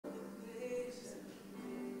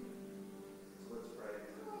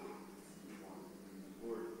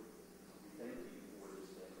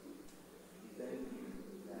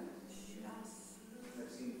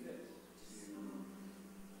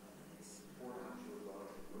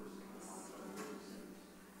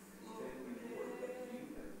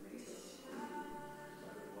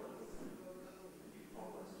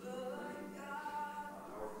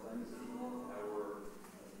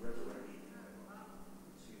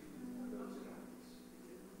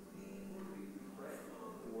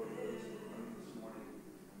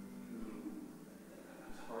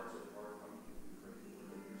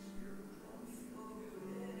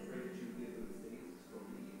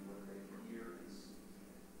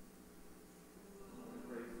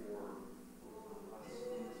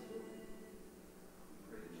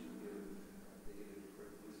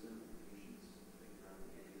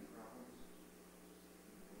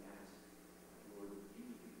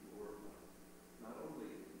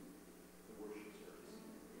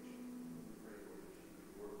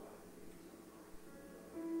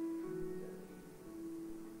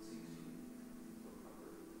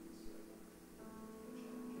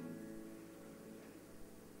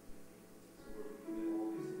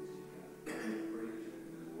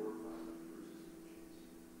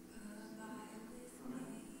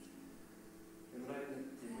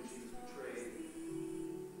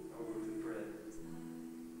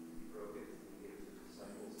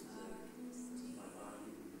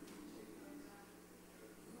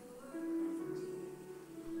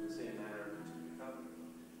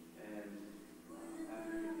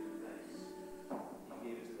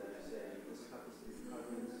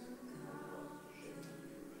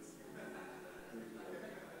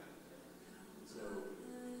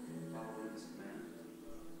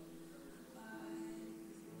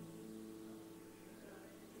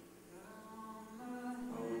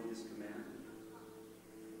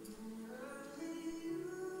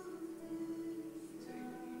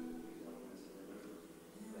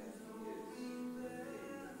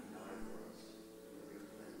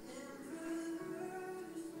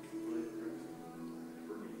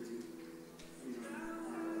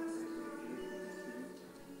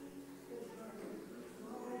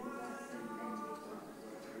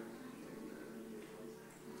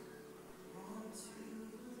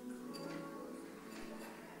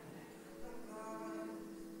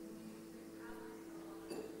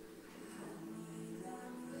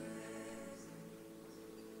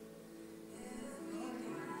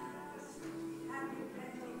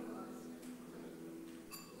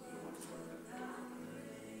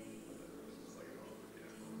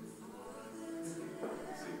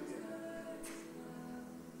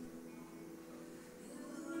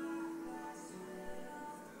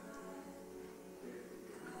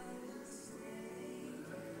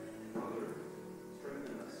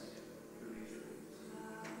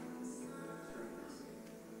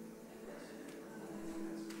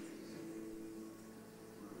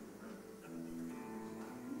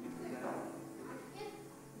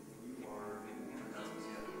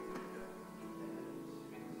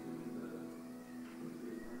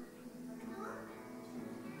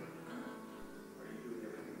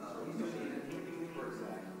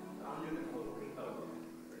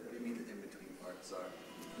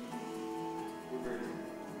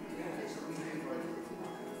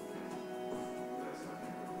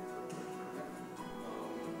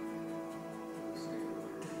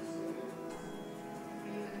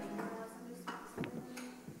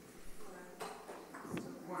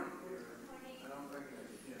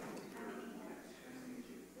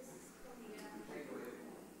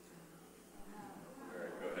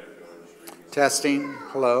Testing.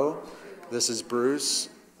 Hello. This is Bruce.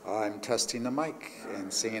 I'm testing the mic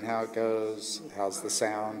and seeing how it goes. How's the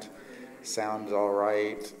sound? Sound all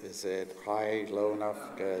right? Is it high, low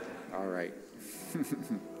enough? Good. All right.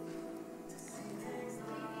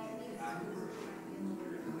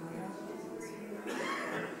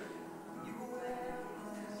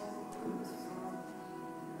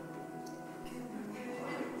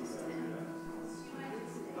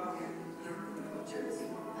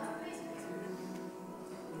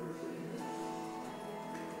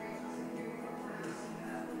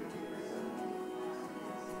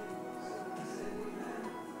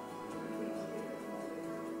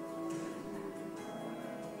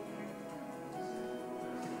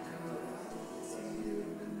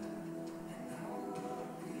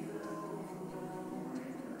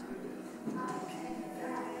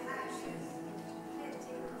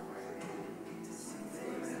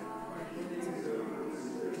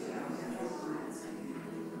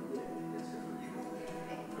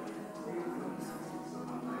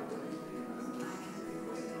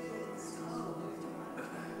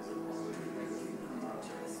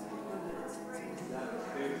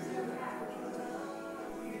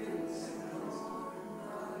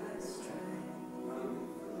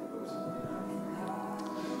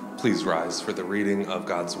 Please rise for the reading of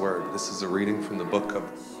God's Word. This is a reading from the book of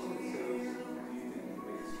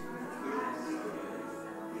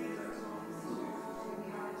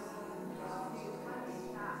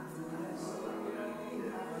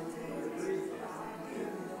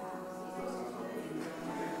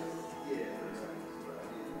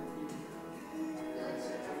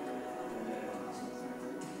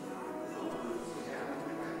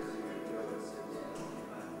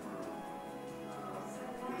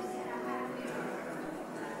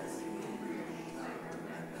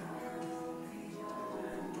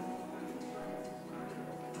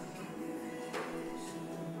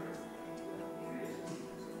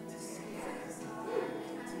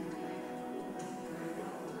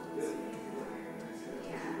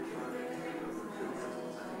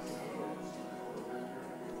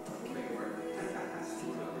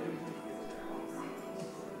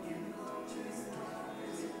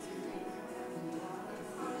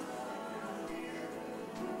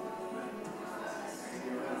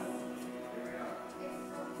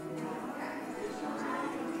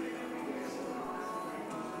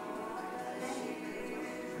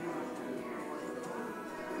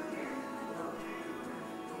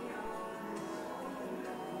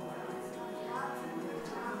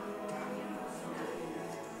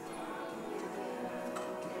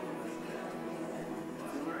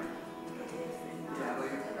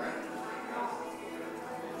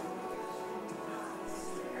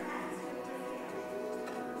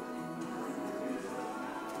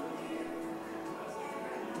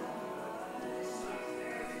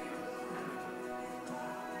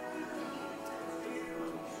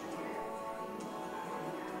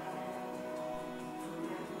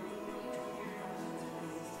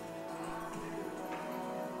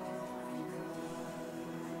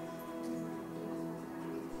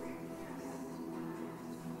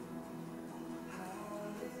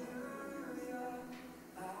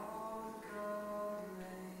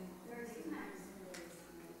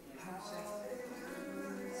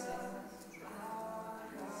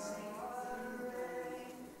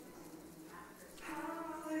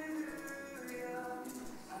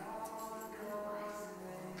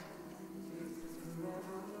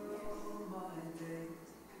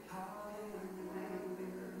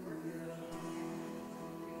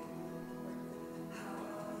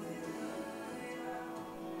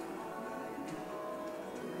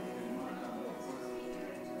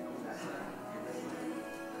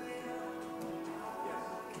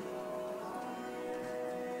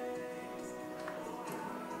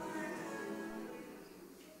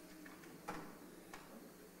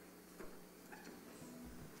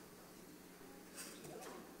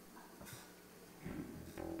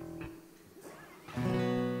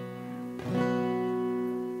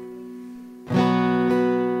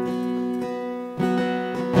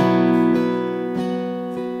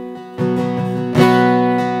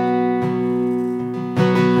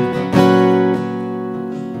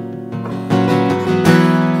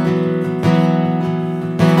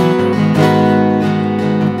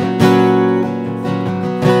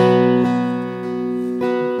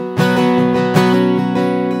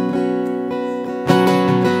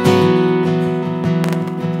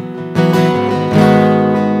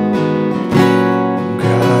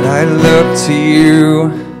look to you,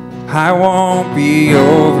 I won't be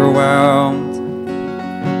overwhelmed.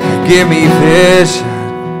 Give me vision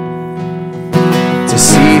to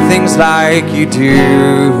see things like you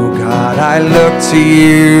do. God, I look to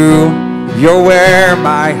you. You're where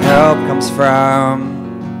my help comes from.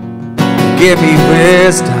 Give me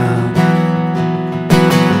wisdom.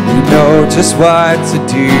 You know just what to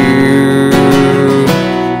do.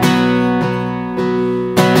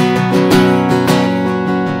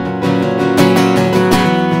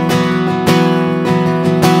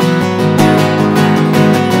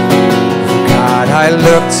 God, I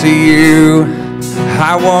look to you.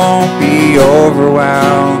 I won't be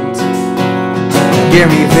overwhelmed. Give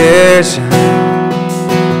me vision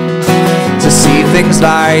to see things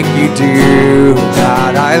like you do.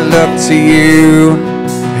 God, I look to you.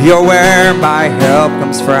 You're where my help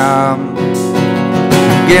comes from.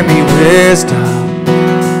 Give me wisdom.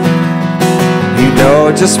 You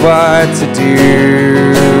know just what to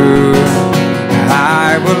do.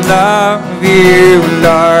 I will love you,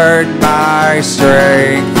 Lord, my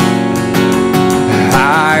strength.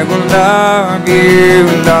 I will love you,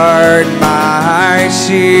 Lord, my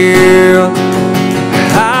shield.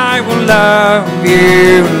 I will love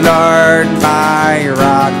you, Lord, my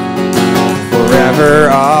rock. Forever,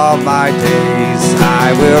 all my days,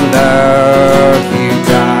 I will love you,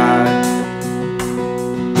 God.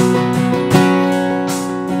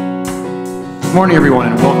 Good morning, everyone,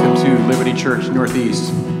 and welcome to Liberty Church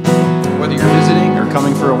Northeast. Whether you're visiting or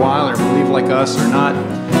coming for a while or believe like us or not,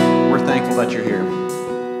 we're thankful that you're here.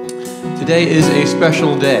 Today is a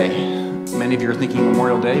special day. Many of you are thinking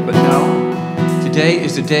Memorial Day, but no. Today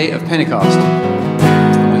is the day of Pentecost.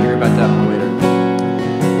 We'll hear about that more later.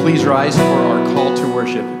 Please rise for our call to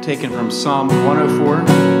worship, taken from Psalm 104,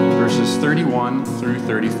 verses 31 through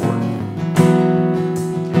 34.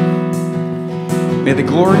 May the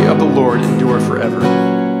glory of the Lord endure forever.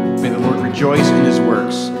 May the Lord rejoice in his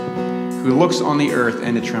works, who looks on the earth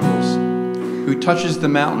and it trembles, who touches the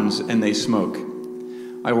mountains and they smoke.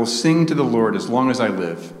 I will sing to the Lord as long as I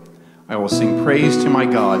live. I will sing praise to my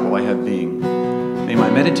God while I have being. May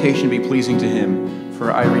my meditation be pleasing to him,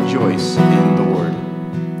 for I rejoice in the Lord.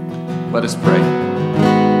 Let us pray.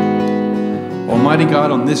 Almighty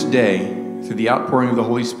God, on this day, through the outpouring of the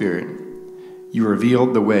Holy Spirit, you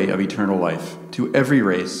revealed the way of eternal life to every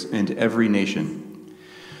race and every nation.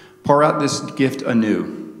 Pour out this gift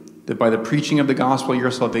anew, that by the preaching of the gospel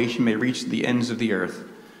your salvation may reach the ends of the earth,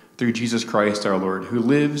 through Jesus Christ our Lord, who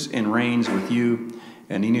lives and reigns with you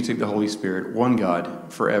and in unity of the Holy Spirit, one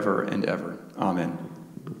God, forever and ever. Amen.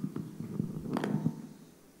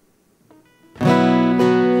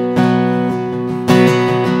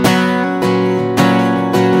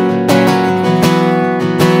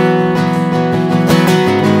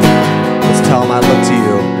 Let's tell him I look to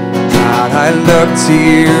you. God, I look to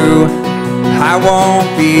you. I won't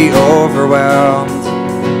be overwhelmed.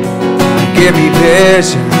 Give me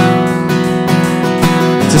vision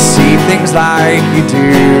to see things like you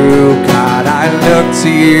do. God, I look to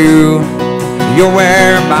you. You're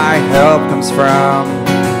where my help comes from.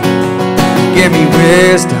 Give me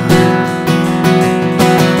wisdom.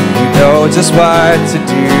 You know just what to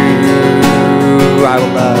do. I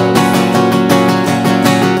will love.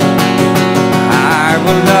 I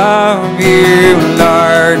will love you,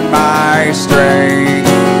 Lord, my strength.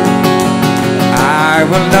 I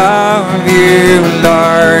will love you,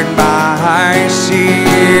 Lord, my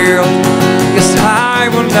shield. Yes, I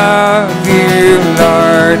will love you,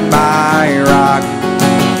 Lord, my rock.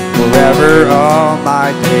 Forever, all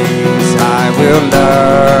my days, I will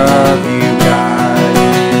love you, God.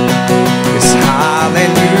 Yes,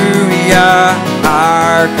 hallelujah,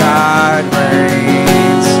 our God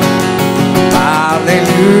reigns.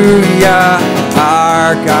 Hallelujah,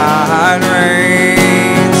 our God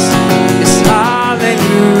reigns. Yes,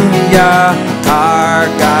 hallelujah, our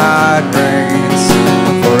God reigns.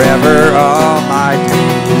 Forever, all my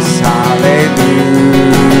days, hallelujah.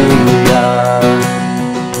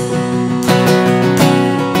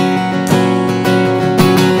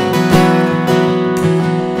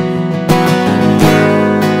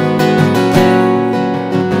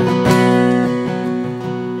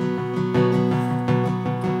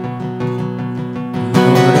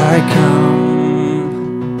 Lord, I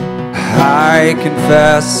come, I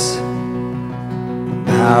confess,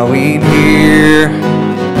 bowing here,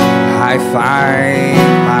 I find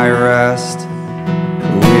my rest.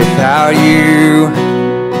 Without you,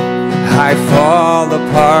 I fall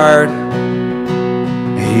apart.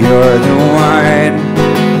 You're the one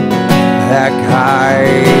that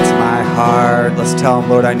guides my heart. Let's tell him,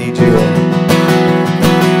 Lord, I need you.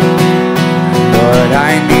 Lord,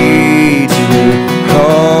 I need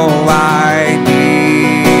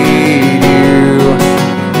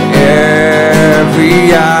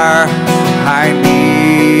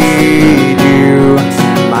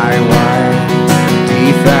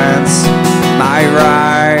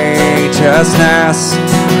righteousness.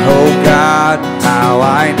 Oh God, how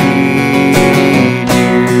I need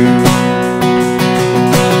you.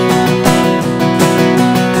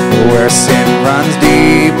 Where sin runs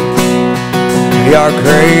deep, your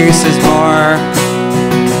grace is more.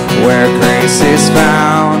 Where grace is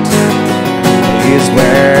found is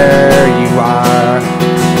where you are.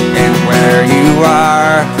 And where you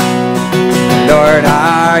are, Lord,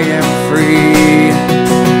 I am free.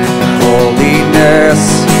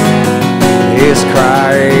 Holiness is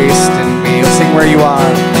Christ in me. Let's sing where you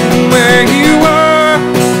are. Where you are,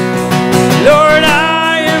 Lord,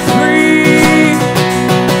 I am free.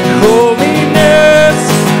 Holiness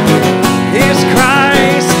is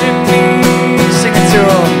Christ in me. Sing it to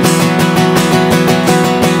him.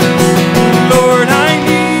 Lord, I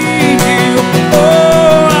need you.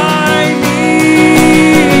 Oh, I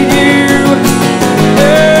need you.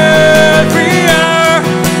 Every hour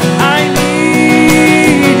I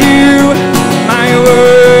need you. My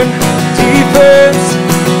word, defense,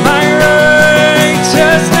 my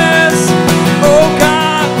righteousness. Oh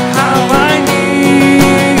God, how I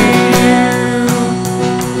need you.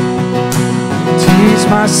 Teach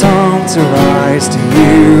my song to rise to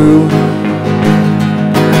you.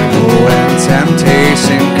 When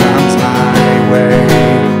temptation comes my way,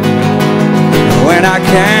 when I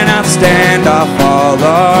cannot stand, I'll fall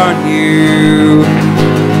on you.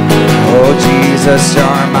 Oh Jesus,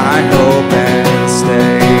 you're my hope and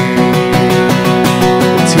stay.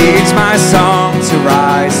 Teach my song to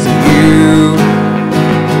rise to you.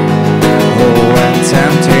 Oh, when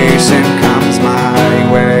temptation comes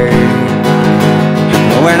my way,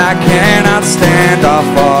 when I cannot stand, I'll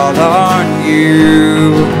fall on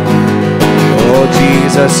you. Oh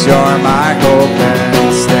Jesus, you're my hope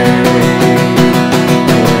and stay.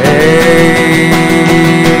 Hey,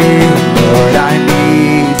 Lord, I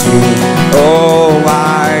need you. Oh,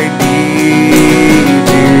 I need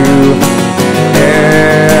you.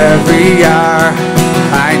 Every hour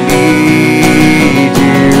I need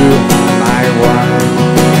you. My one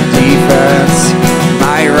defense,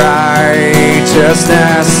 my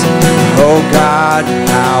righteousness. Oh God,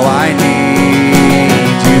 how I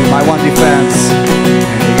need you. My one defense,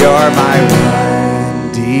 you're my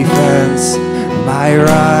one defense, my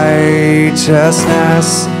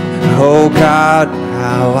righteousness. Oh God,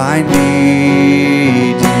 how I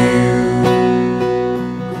need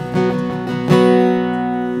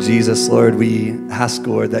you. Jesus, Lord, we ask,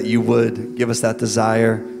 Lord, that you would give us that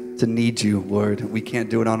desire to need you, Lord. We can't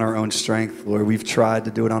do it on our own strength, Lord. We've tried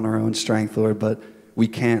to do it on our own strength, Lord, but we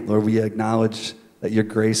can't, Lord. We acknowledge that your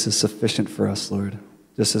grace is sufficient for us, Lord.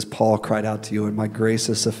 Just as Paul cried out to you, Lord, my grace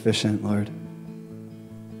is sufficient, Lord.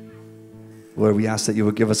 Lord, we ask that you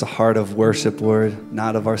would give us a heart of worship, Lord,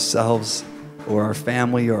 not of ourselves or our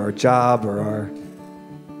family or our job or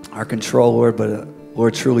our control, Lord, but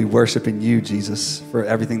Lord, truly worshiping you, Jesus, for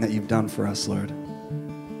everything that you've done for us, Lord.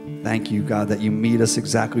 Thank you, God, that you meet us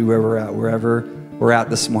exactly where we're at. Wherever we're at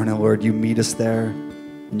this morning, Lord, you meet us there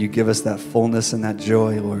and you give us that fullness and that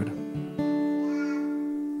joy, Lord.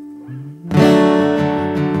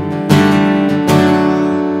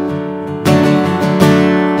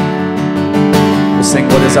 We'll sing,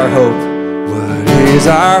 what is our hope? What is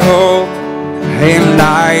our hope in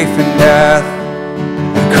life and death?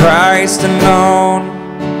 Christ alone,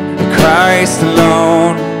 Christ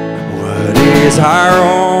alone. What is our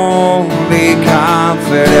only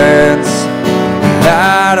confidence?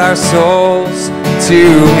 That our souls to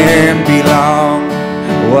him belong.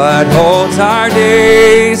 What holds our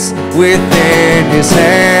days within his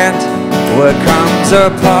hand? What comes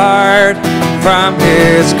apart from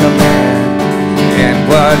his command? And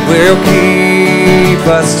what will keep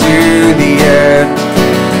us to the end?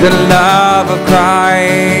 The love of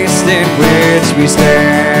Christ in which we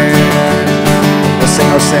stand. Oh, sing,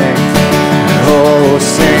 oh, sing. Oh,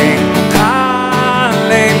 sing.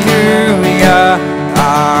 Hallelujah.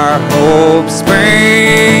 Our hope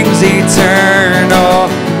springs eternal.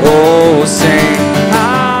 Oh, sing.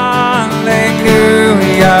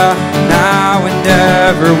 Hallelujah. Now and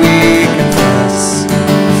ever we confess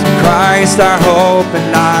Christ our hope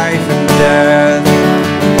in life and death.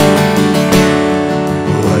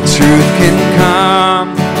 Truth can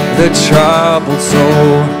calm the troubled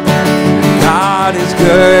soul. God is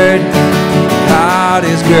good, God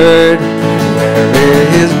is good. Where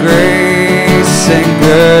is grace and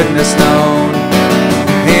goodness known?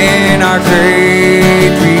 In our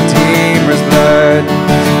great Redeemer's blood,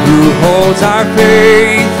 who holds our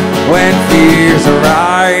faith when fears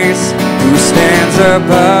arise, who stands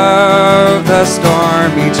above the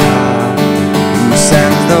stormy tide, who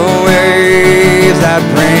sends the waves that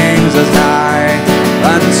brings us nigh.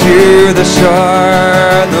 unto the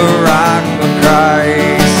shore, the rock of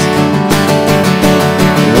Christ.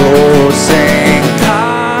 Oh, sing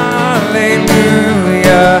hallelujah,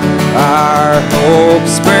 our hope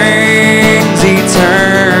springs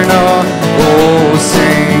eternal. Oh,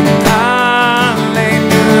 sing hallelujah,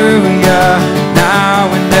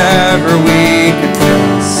 now and ever we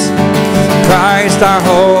confess Christ our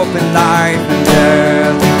hope in life and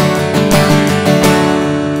death.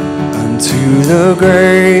 Unto the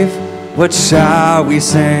grave, what shall we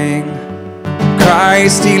sing?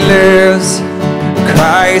 Christ he lives,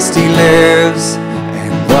 Christ he lives,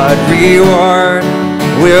 and what reward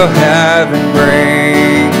will heaven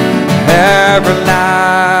bring?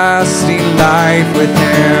 Everlasting life with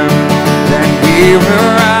him. Then we will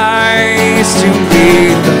rise to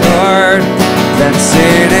meet the Lord. Then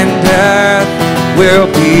sin and death will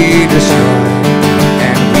be destroyed,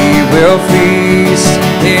 and we will feast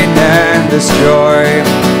in endless joy.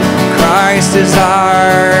 Christ is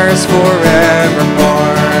ours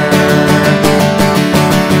forevermore.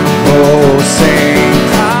 Oh, sing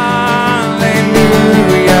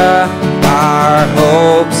hallelujah, our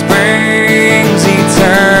hope springs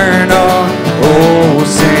eternal. Oh,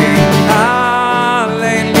 sing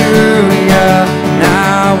hallelujah,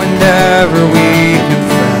 now and ever we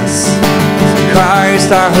confess Christ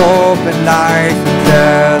our hope in life and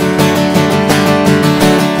death.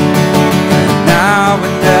 Now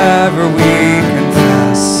and ever we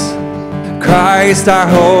confess Christ our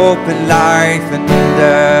hope in life and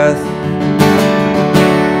death.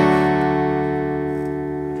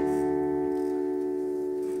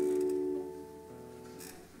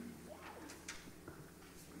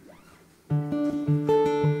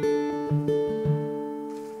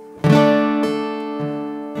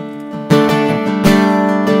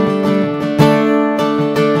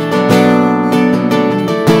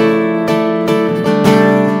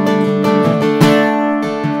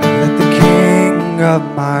 Of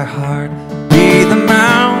my heart be the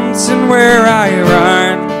mountain where I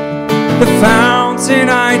run, the fountain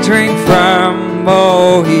I drink from.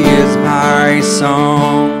 Oh, he is my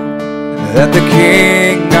song. Let the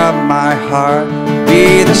King of my heart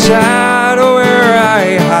be the shadow where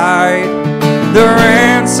I hide, the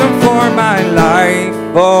ransom for my life.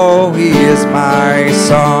 Oh, he is my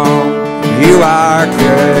song. You are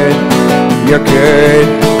good, you're good.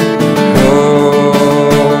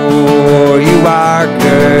 Oh, you are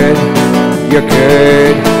good, you're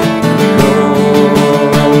good.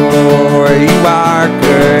 Oh, you are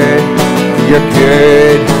good, you're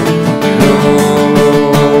good.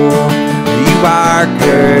 Oh, you are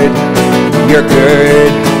good, you're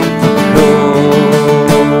good. Oh,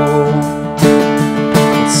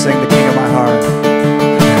 let's sing the King of my heart.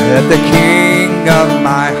 Let the King of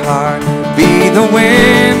my heart be the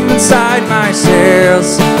wind inside my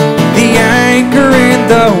sails, the anchor in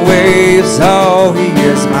the waves. Oh, he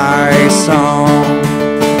is my song.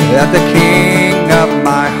 Let the King of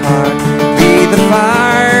my heart be the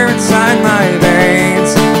fire inside my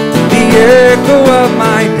veins, the echo of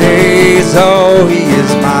my days. Oh, he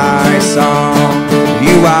is my song.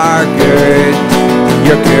 You are good,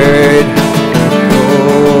 you're good. Oh,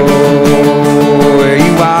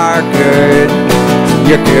 you are good,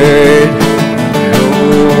 you're good. Oh,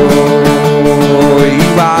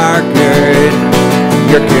 you are good,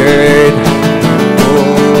 you're good. Oh,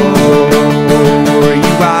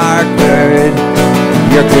 you are good,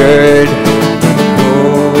 you're good.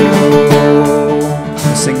 Oh,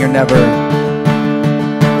 sing you're never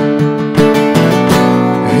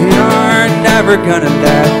gonna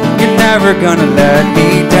let me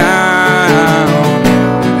down.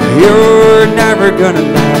 You're never gonna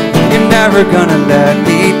let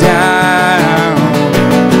me down.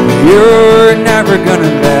 You're never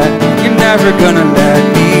gonna let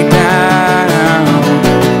me down.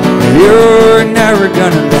 You're never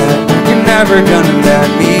gonna let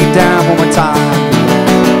me down. One more time.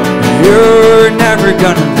 You're never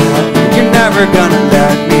gonna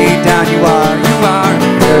let me down. You are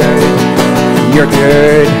good. You're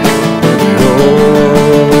good.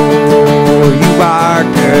 Oh, you are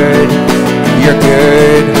good. You're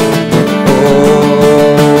good. Oh,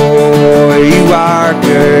 you are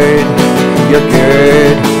good. You're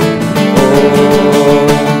good. Oh,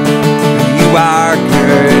 you are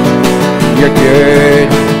good. You're good.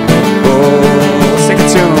 Oh, sing it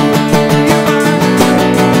to him.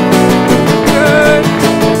 Good.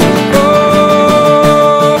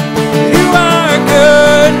 Oh, you are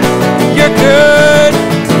good. You're good.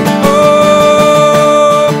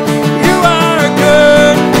 Oh, you are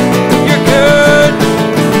good. You're good.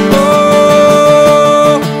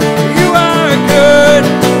 Oh, you are good.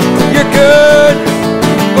 You're good.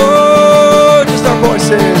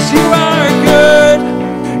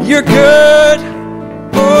 you're good.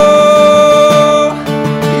 Oh,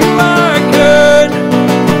 you are good.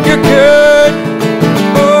 You're good.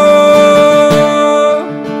 Oh,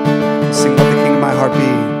 sing let the King of my heart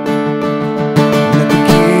be. Let the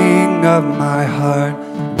King of my heart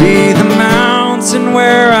be the mountain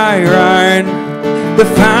where I ride, the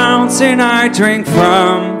fountain I drink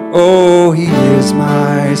from. Oh, he is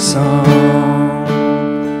my song.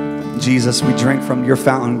 Jesus, we drink from your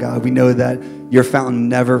fountain, God. We know that your fountain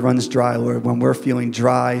never runs dry, Lord. When we're feeling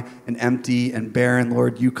dry and empty and barren,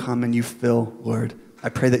 Lord, you come and you fill, Lord. I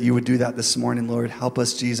pray that you would do that this morning, Lord. Help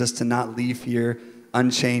us, Jesus, to not leave here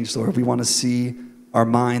unchanged, Lord. We want to see our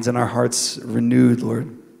minds and our hearts renewed,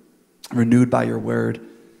 Lord, renewed by your word.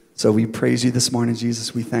 So we praise you this morning,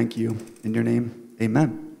 Jesus. We thank you. In your name,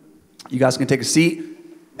 amen. You guys can take a seat.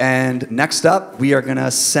 And next up, we are going to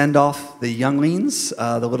send off the younglings,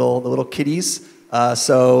 the little kiddies.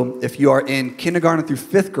 So if you are in kindergarten through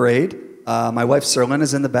 5th grade, my wife Serlin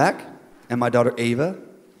is in the back, and my daughter Ava.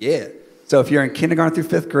 Yeah. So if you're in kindergarten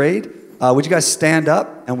through 5th grade, would you guys stand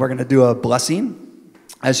up, and we're going to do a blessing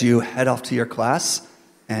as you head off to your class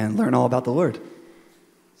and learn all about the Lord.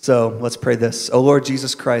 So let's pray this. O Lord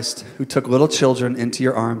Jesus Christ, who took little children into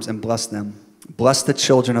your arms and blessed them, bless the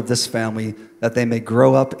children of this family that they may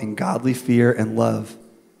grow up in godly fear and love.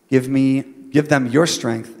 Give them your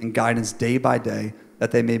strength and guidance day by day,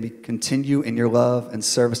 that they may continue in your love and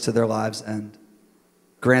service to their lives' end.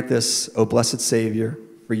 Grant this, O blessed Savior,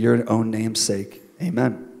 for your own name's sake.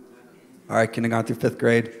 Amen. All right, kindergarten through 5th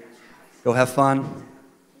grade. Go have fun.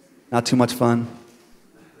 Not too much fun.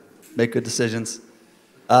 Make good decisions.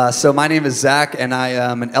 So my name is Zach, and I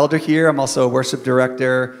am an elder here. I'm also a worship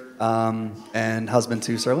director and husband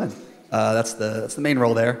to Serlin. That's the main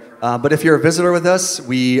role there. But if you're a visitor with us,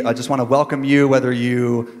 we just want to welcome you, whether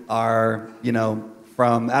you are,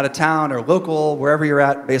 from out of town or local, wherever you're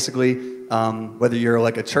at, basically, whether you're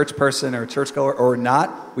like a church person or a churchgoer or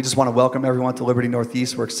not. We just want to welcome everyone to Liberty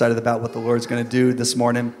Northeast. We're excited about what the Lord's going to do this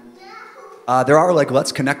morning. There are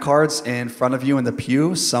Let's Connect cards in front of you in the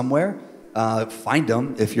pew somewhere. Find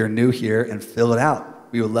them if you're new here and fill it out.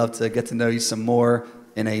 We would love to get to know you some more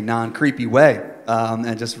in a non-creepy way,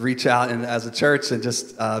 and just reach out and as a church and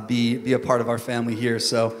just be a part of our family here.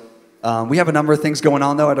 So we have a number of things going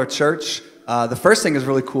on, though, at our church. The first thing is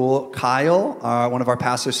really cool. Kyle, one of our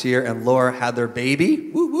pastors here, and Laura had their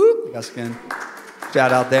baby. Woo woo! You guys can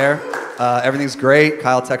shout out there. Everything's great.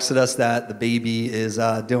 Kyle texted us that the baby is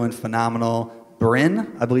doing phenomenal.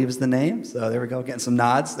 Bryn, I believe is the name. So there we go, getting some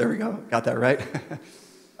nods. There we go, got that right.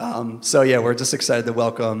 So yeah, we're just excited to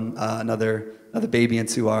welcome another baby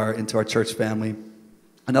into our church family.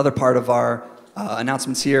 Another part of our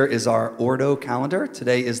announcements here is our Ordo calendar.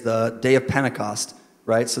 Today is the day of Pentecost,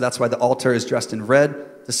 right? So that's why the altar is dressed in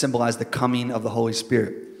red to symbolize the coming of the Holy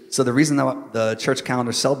Spirit. So the reason that the church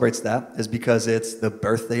calendar celebrates that is because it's the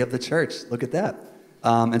birthday of the church. Look at that.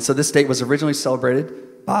 And so this date was originally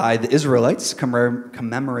celebrated by the Israelites,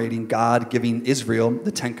 commemorating God giving Israel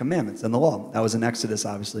the 10 Commandments and the law. That was in Exodus,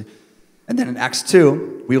 obviously. And then in Acts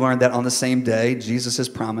 2, we learned that on the same day, Jesus'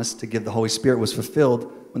 promise to give the Holy Spirit was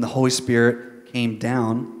fulfilled when the Holy Spirit came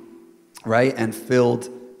down, right, and filled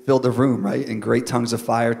the room, right, in great tongues of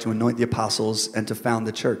fire to anoint the apostles and to found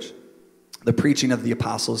the church. The preaching of the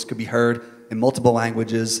apostles could be heard in multiple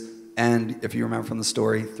languages, and if you remember from the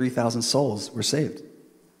story, 3,000 souls were saved.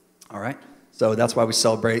 All right? So that's why we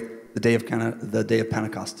celebrate the day of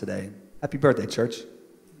Pentecost today. Happy birthday, church.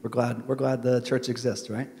 We're glad the church exists,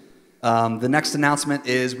 right? The next announcement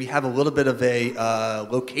is we have a little bit of a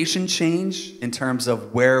location change in terms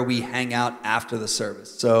of where we hang out after the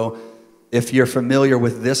service. So if you're familiar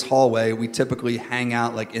with this hallway, we typically hang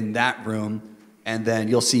out in that room, and then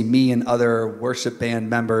you'll see me and other worship band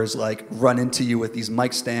members run into you with these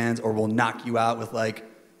mic stands, or we'll knock you out with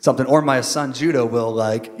something, or my son Judah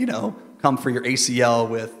will come for your ACL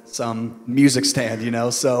with some music stand,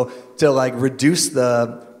 So to reduce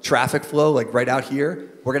the traffic flow right out here,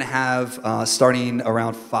 we're going to have, starting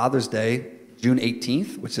around Father's Day, June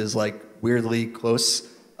 18th, which is weirdly close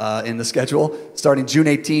in the schedule. Starting June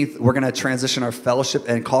 18th, we're going to transition our fellowship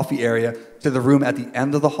and coffee area to the room at the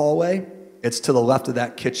end of the hallway. It's to the left of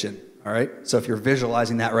that kitchen, all right? So if you're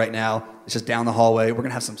visualizing that right now, it's just down the hallway. We're going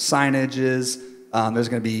to have some signages. There's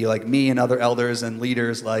going to be me and other elders and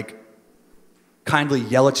leaders kindly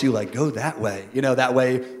yell at you go that way. That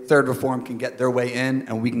way Third Reform can get their way in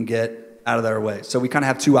and we can get out of their way. So we kind of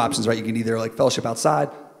have two options, right? You can either fellowship outside,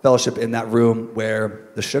 fellowship in that room where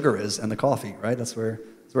the sugar is and the coffee, right? That's where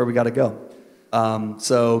we got to go.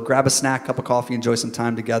 So grab a snack, cup of coffee, enjoy some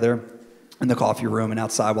time together in the coffee room and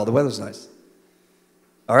outside while the weather's nice.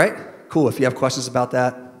 All right, cool. If you have questions about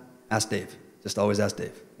that, Ask Dave. Just always ask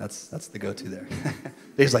Dave. That's the go-to there.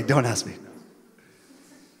 Dave's like, don't ask me.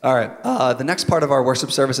 All right. The next part of our worship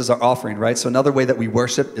service is our offering, right? So another way that we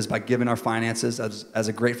worship is by giving our finances as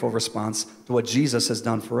a grateful response to what Jesus has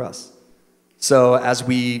done for us. So as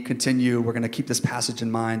we continue, we're going to keep this passage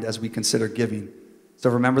in mind as we consider giving. So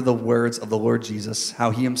remember the words of the Lord Jesus,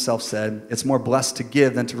 how he himself said, it's more blessed to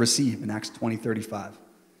give than to receive in Acts 20:35.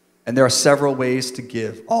 And there are several ways to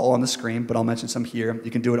give, all on the screen, but I'll mention some here.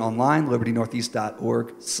 You can do it online,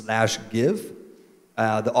 libertynortheast.org/give.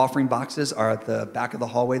 The offering boxes are at the back of the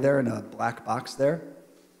hallway there in a black box there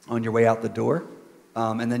on your way out the door.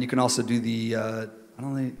 And then you can also do the, I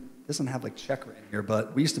don't know, it doesn't have like check written here,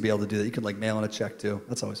 but we used to be able to do that. You could like mail in a check too.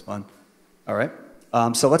 That's always fun. All right.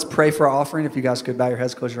 So let's pray for our offering. If you guys could bow your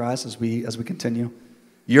heads, close your eyes as we continue.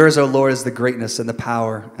 Yours, O Lord, is the greatness and the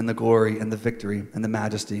power and the glory and the victory and the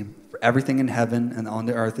majesty. For everything in heaven and on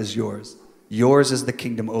the earth is yours. Yours is the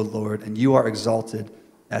kingdom, O Lord, and you are exalted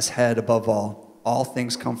as head above all. All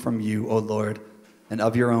things come from you, O Lord, and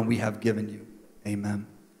of your own we have given you. Amen.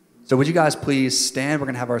 So would you guys please stand? We're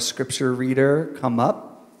going to have our scripture reader come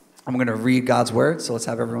up. I'm going to read God's word, so let's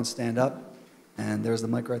have everyone stand up. And there's the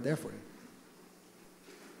mic right there for you.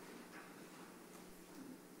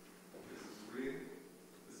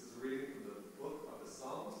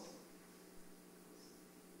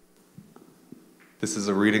 This is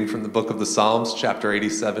a reading from the book of the Psalms, chapter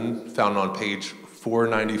 87, found on page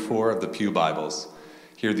 494 of the Pew Bibles.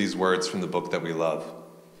 Hear these words from the book that we love.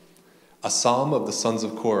 A psalm of the sons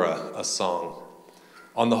of Korah, a song.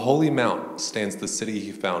 On the holy mount stands the city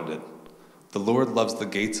he founded. The Lord loves the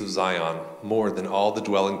gates of Zion more than all the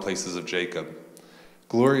dwelling places of Jacob.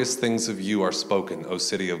 Glorious things of you are spoken, O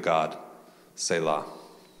city of God. Selah.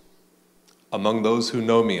 Among those who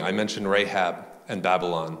know me, I mention Rahab and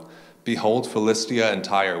Babylon. Behold, Philistia and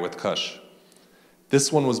Tyre with Cush.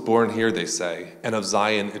 This one was born here, they say, and of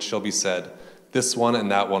Zion it shall be said, this one and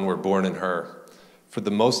that one were born in her. For the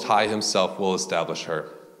Most High himself will establish her.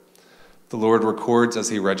 The Lord records as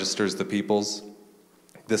he registers the peoples.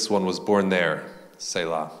 This one was born there,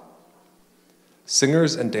 Selah.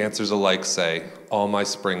 Singers and dancers alike say, all my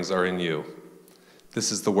springs are in you.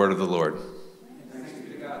 This is the word of the Lord. Thanks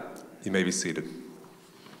be to God. You may be seated.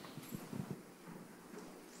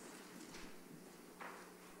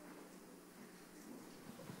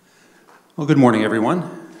 Well, good morning,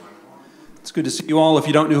 everyone. It's good to see you all. If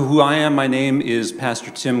you don't know who I am, my name is Pastor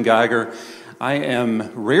Tim Geiger. I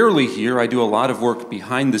am rarely here. I do a lot of work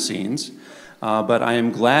behind the scenes, but I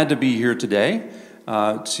am glad to be here today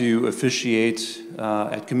to officiate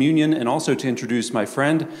at communion and also to introduce my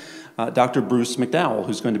friend, Dr. Bruce McDowell,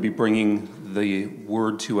 who's going to be bringing the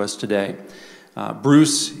word to us today.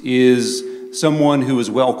 Bruce is someone who is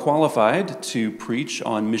well qualified to preach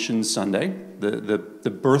on Mission Sunday,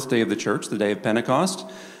 the birthday of the church, the day of Pentecost.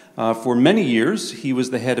 For many years, he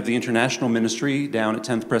was the head of the international ministry down at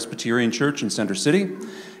 10th Presbyterian Church in Center City,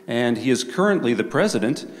 and he is currently the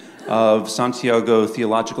president of Santiago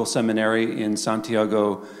Theological Seminary in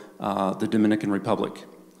Santiago, the Dominican Republic.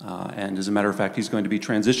 And as a matter of fact, he's going to be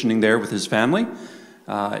transitioning there with his family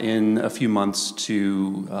in a few months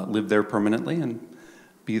to live there permanently and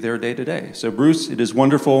be there day to day. So Bruce, it is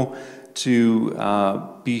wonderful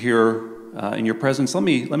to be here in your presence. Let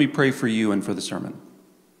me pray for you and for the sermon.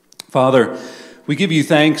 Father, we give you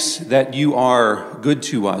thanks that you are good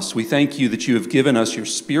to us. We thank you that you have given us your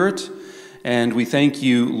Spirit, and we thank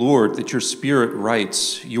you, Lord, that your Spirit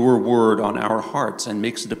writes your word on our hearts and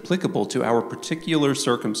makes it applicable to our particular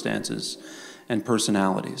circumstances and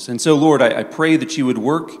personalities. And so, Lord, I pray that you would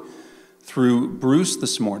work through Bruce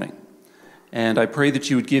this morning, and I pray that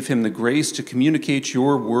you would give him the grace to communicate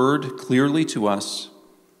your word clearly to us.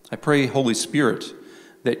 I pray, Holy Spirit,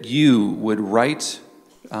 that you would write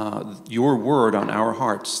your word on our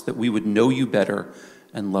hearts, that we would know you better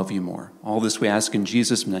and love you more. All this we ask in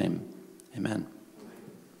Jesus' name. Amen.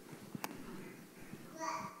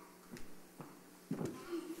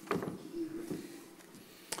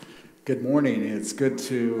 Good morning. It's good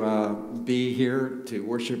to be here to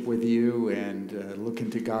worship with you and look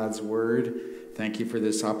into God's Word. Thank you for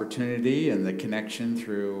this opportunity and the connection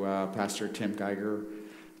through Pastor Tim Geiger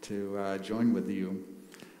to join with you.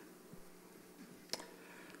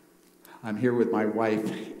 I'm here with my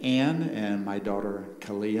wife, Ann, and my daughter,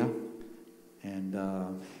 Kalia, and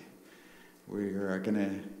we're going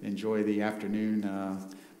to enjoy the afternoon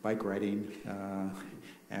bike riding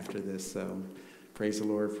after this, so praise the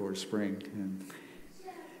Lord for spring.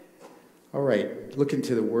 All right, look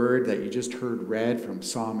into the word that you just heard read from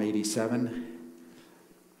Psalm 87.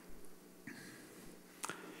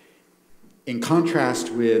 In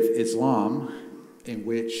contrast with Islam, in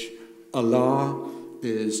which Allah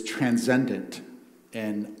is transcendent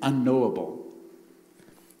and unknowable,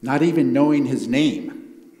 not even knowing his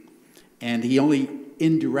name, and he only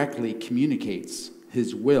indirectly communicates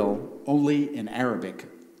his will only in Arabic.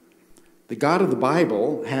 The God of the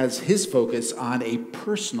Bible has his focus on a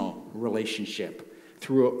personal relationship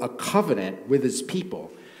through a covenant with his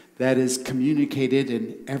people that is communicated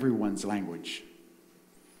in everyone's language.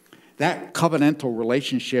 That covenantal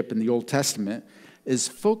relationship in the Old Testament is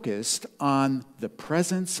focused on the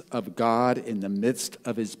presence of God in the midst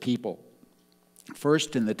of his people,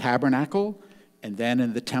 first in the tabernacle and then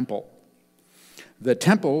in the temple. The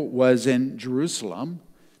temple was in Jerusalem,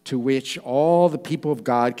 to which all the people of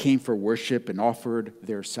God came for worship and offered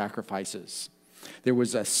their sacrifices. There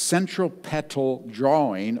was a centripetal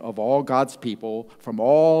drawing of all God's people from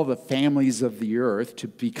all the families of the earth to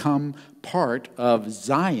become part of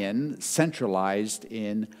Zion, centralized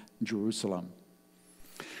in Jerusalem.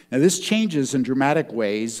 Now, this changes in dramatic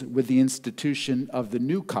ways with the institution of the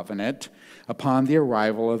new covenant upon the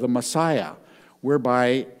arrival of the Messiah,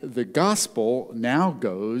 whereby the gospel now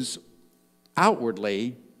goes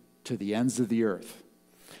outwardly to the ends of the earth,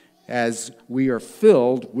 as we are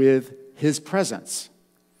filled with his presence.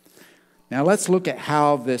 Now let's look at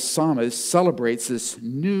how this psalmist celebrates this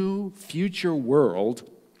new future world,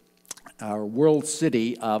 our world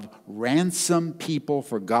city of ransomed people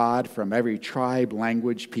for God from every tribe,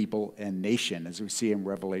 language, people, and nation, as we see in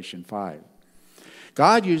Revelation 5.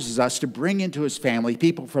 God uses us to bring into his family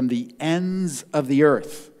people from the ends of the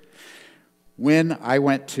earth. When I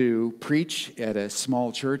went to preach at a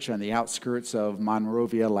small church on the outskirts of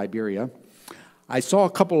Monrovia, Liberia, I saw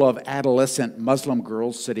a couple of adolescent Muslim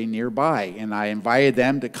girls sitting nearby, and I invited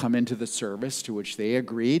them to come into the service, to which they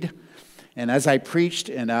agreed. And as I preached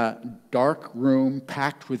in a dark room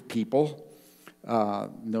packed with people,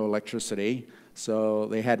 no electricity, so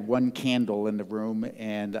they had one candle in the room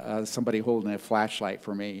and somebody holding a flashlight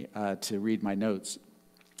for me to read my notes.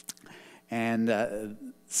 And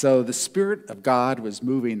so the Spirit of God was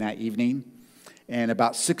moving that evening, and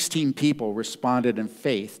about 16 people responded in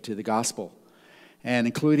faith to the gospel, and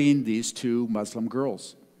including these two Muslim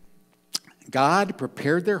girls. God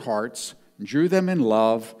prepared their hearts, drew them in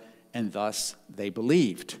love, and thus they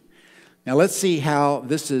believed. Now let's see how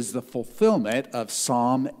this is the fulfillment of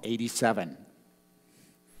Psalm 87.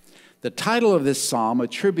 The title of this psalm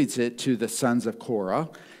attributes it to the sons of Korah,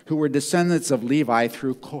 who were descendants of Levi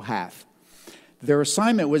through Kohath. Their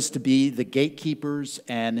assignment was to be the gatekeepers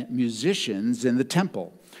and musicians in the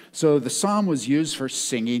temple. So the psalm was used for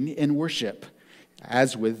singing and worship,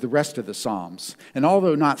 as with the rest of the psalms. And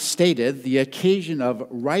although not stated, the occasion of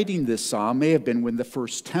writing this psalm may have been when the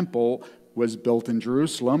first temple was built in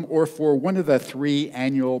Jerusalem, or for one of the 3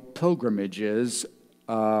 annual pilgrimages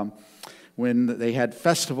when they had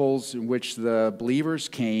festivals in which the believers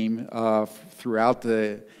came throughout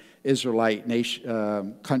the Israelite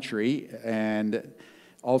nation, country, and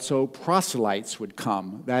also proselytes would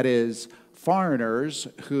come. That is, foreigners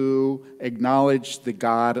who acknowledged the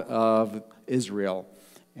God of Israel,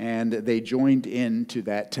 and they joined into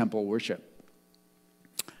that temple worship.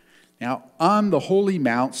 Now, on the holy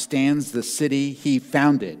mount stands the city he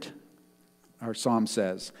founded, our psalm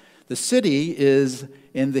says. The city is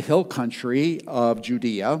in the hill country of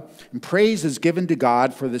Judea, and praise is given to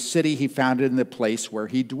God for the city he founded in the place where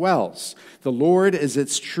he dwells. The Lord is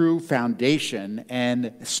its true foundation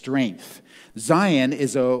and strength. Zion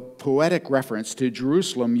is a poetic reference to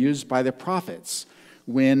Jerusalem used by the prophets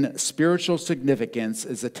when spiritual significance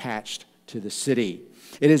is attached to the city.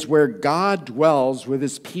 It is where God dwells with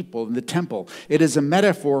his people in the temple. It is a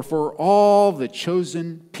metaphor for all the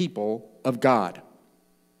chosen people of God.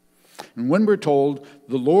 And when we're told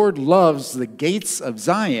the Lord loves the gates of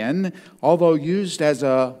Zion, although used as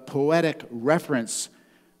a poetic reference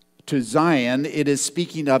to Zion, it is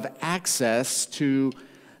speaking of access to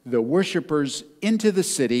the worshipers into the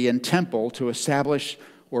city and temple to establish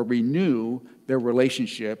or renew their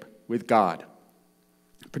relationship with God,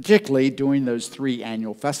 particularly during those 3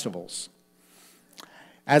 annual festivals.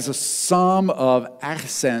 As a psalm of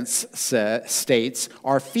accents states,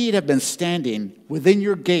 our feet have been standing within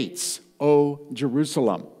your gates, O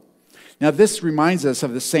Jerusalem. Now this reminds us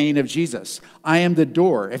of the saying of Jesus, I am the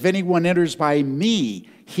door. If anyone enters by me,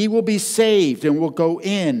 he will be saved and will go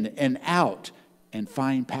in and out and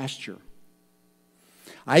find pasture.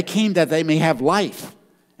 I came that they may have life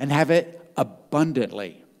and have it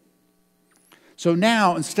abundantly. So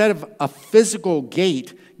now, instead of a physical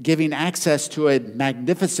gate giving access to a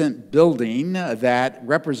magnificent building that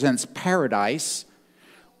represents paradise,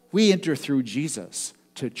 we enter through Jesus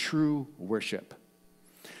to true worship.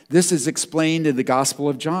 This is explained in the Gospel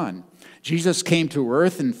of John. Jesus came to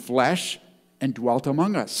earth in flesh and dwelt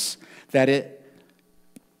among us. That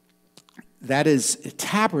is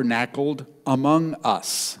tabernacled among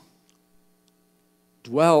us,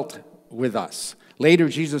 dwelt with us. Later,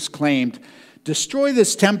 Jesus claimed, "Destroy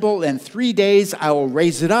this temple, and 3 days I will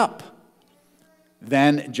raise it up."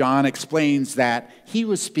 Then John explains that he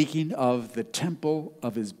was speaking of the temple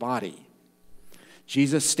of his body.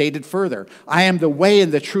 Jesus stated further, "I am the way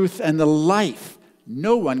and the truth and the life.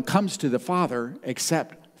 No one comes to the Father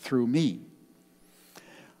except through me."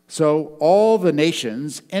 So all the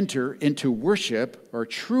nations enter into worship, or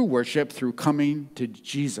true worship, through coming to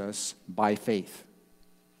Jesus by faith.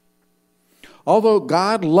 Although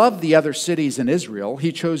God loved the other cities in Israel,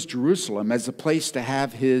 he chose Jerusalem as a place to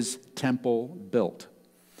have his temple built.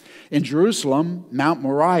 In Jerusalem, Mount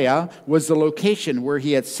Moriah was the location where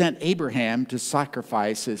he had sent Abraham to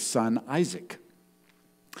sacrifice his son Isaac,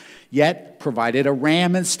 yet provided a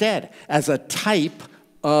ram instead as a type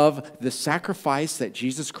of the sacrifice that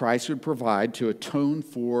Jesus Christ would provide to atone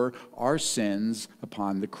for our sins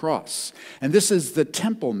upon the cross. And this is the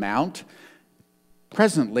Temple Mount,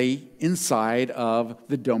 presently inside of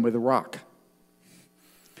the Dome of the Rock.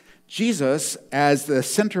 Jesus, as the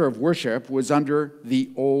center of worship, was under the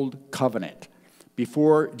Old Covenant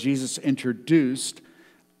before Jesus introduced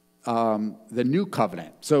the New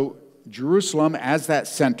Covenant. So Jerusalem, as that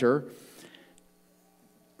center,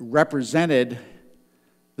 represented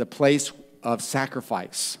the place of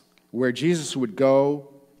sacrifice, where Jesus would go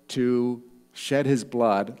to shed his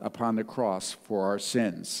blood upon the cross for our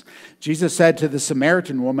sins. Jesus said to the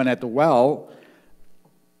Samaritan woman at the well,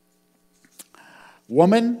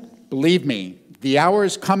 "Woman, believe me, the hour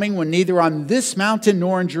is coming when neither on this mountain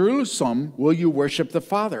nor in Jerusalem will you worship the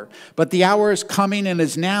Father. But the hour is coming and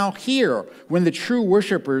is now here when the true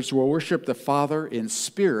worshipers will worship the Father in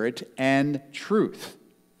spirit and truth.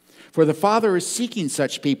 For the Father is seeking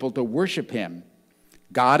such people to worship him.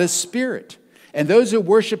 God is spirit, and those who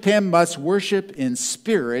worship him must worship in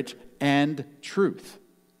spirit and truth."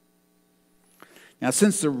 Now,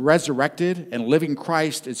 since the resurrected and living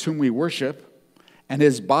Christ is whom we worship, and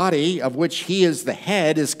his body, of which he is the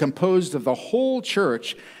head, is composed of the whole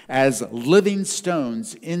church as living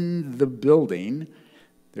stones in the building,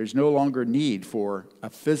 there's no longer need for a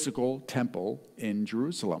physical temple in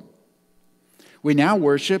Jerusalem. We now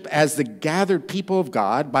worship as the gathered people of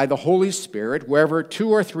God by the Holy Spirit, wherever 2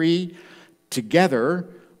 or 3 together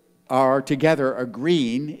are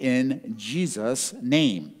agreeing in Jesus'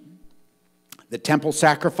 name. The temple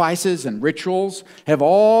sacrifices and rituals have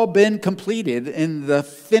all been completed in the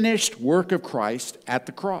finished work of Christ at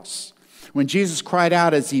the cross. When Jesus cried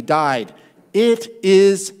out as he died, "It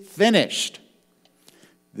is finished,"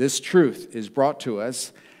 this truth is brought to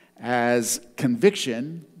us as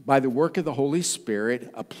conviction by the work of the Holy Spirit,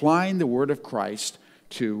 applying the word of Christ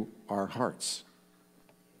to our hearts.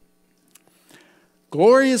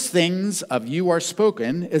 "Glorious things of you are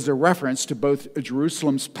spoken" is a reference to both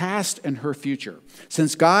Jerusalem's past and her future,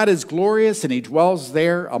 since God is glorious and he dwells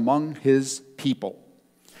there among his people.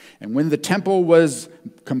 And when the temple was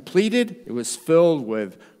completed, it was filled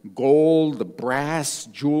with gold, brass,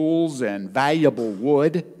 jewels, and valuable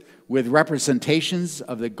wood, with representations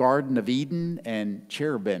of the Garden of Eden and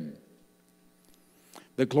cherubim.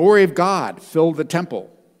 The glory of God filled the temple.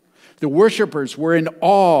 The worshipers were in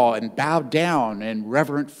awe and bowed down in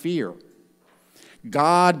reverent fear.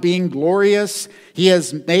 God being glorious, he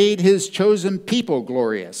has made his chosen people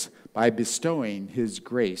glorious by bestowing his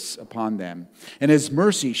grace upon them, and his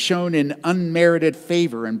mercy shown in unmerited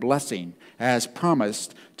favor and blessing, as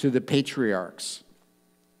promised to the patriarchs,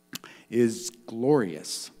 is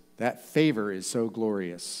glorious. That favor is so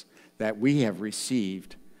glorious that we have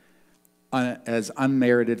received as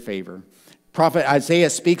unmerited favor. Prophet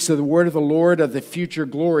Isaiah speaks of the word of the Lord of the future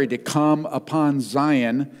glory to come upon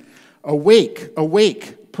Zion. "Awake,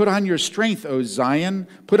 awake, put on your strength, O Zion.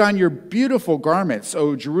 Put on your beautiful garments,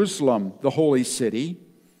 O Jerusalem, the holy city."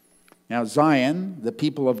 Now Zion, the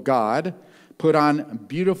people of God, put on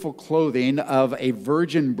beautiful clothing of a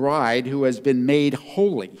virgin bride who has been made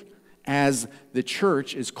holy, as the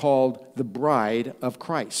church is called the bride of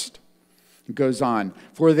Christ. It goes on,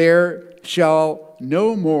 "For there shall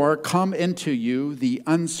no more come into you the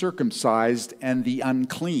uncircumcised and the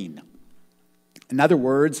unclean." In other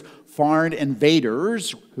words, foreign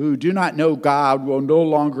invaders who do not know God will no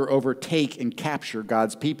longer overtake and capture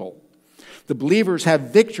God's people. The believers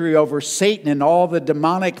have victory over Satan and all the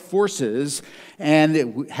demonic forces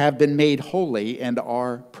and have been made holy and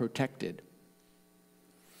are protected.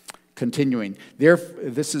 Continuing,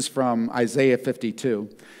 this is from Isaiah 52.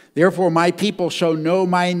 Therefore my people shall know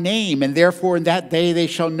my name, and therefore in that day they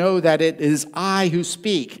shall know that it is I who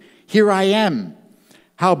speak. Here I am.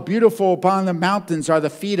 How beautiful upon the mountains are the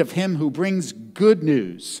feet of him who brings good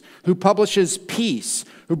news, who publishes peace,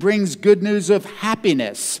 who brings good news of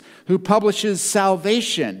happiness, who publishes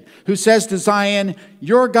salvation, who says to Zion,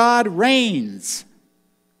 your God reigns.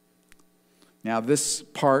 Now, this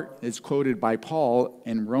part is quoted by Paul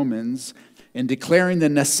in Romans in declaring the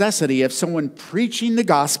necessity of someone preaching the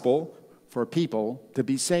gospel for people to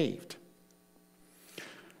be saved.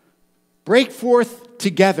 Break forth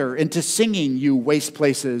together into singing, you waste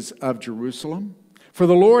places of Jerusalem. For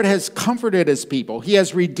the Lord has comforted his people. He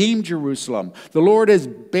has redeemed Jerusalem. The Lord has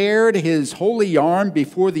bared his holy arm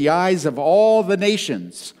before the eyes of all the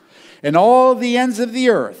nations. And all the ends of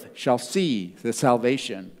the earth shall see the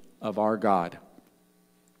salvation of our God.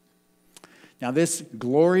 Now, this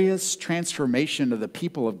glorious transformation of the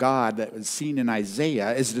people of God that was seen in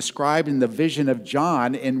Isaiah is described in the vision of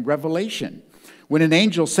John in Revelation, when an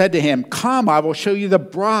angel said to him, come, I will show you the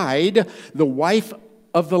bride, the wife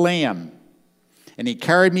of the Lamb. And he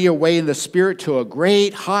carried me away in the Spirit to a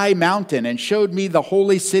great high mountain and showed me the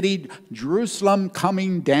holy city, Jerusalem,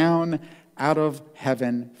 coming down out of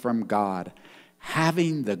heaven from God,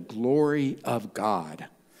 having the glory of God.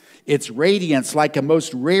 Its radiance like a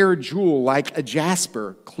most rare jewel, like a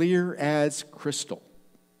jasper, clear as crystal.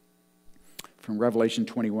 From Revelation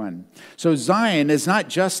 21. So Zion is not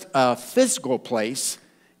just a physical place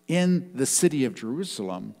in the city of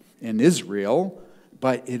Jerusalem in Israel,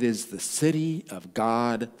 but it is the city of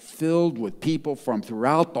God filled with people from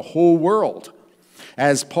throughout the whole world.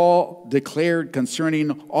 As Paul declared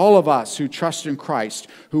concerning all of us who trust in Christ,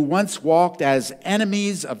 who once walked as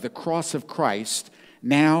enemies of the cross of Christ,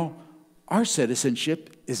 now our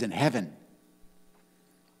citizenship is in heaven.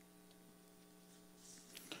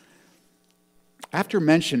 After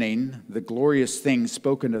mentioning the glorious things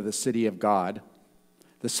spoken of the city of God,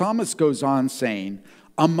 the psalmist goes on saying,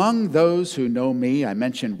 among those who know me, I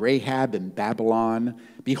mentioned Rahab in Babylon.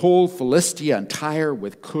 Behold, Philistia and Tyre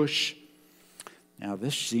with Cush. Now,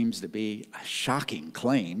 this seems to be a shocking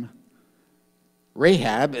claim.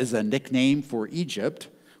 Rahab is a nickname for Egypt,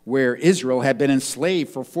 where Israel had been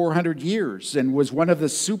enslaved for 400 years and was one of the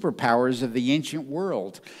superpowers of the ancient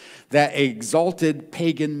world that exalted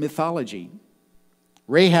pagan mythology.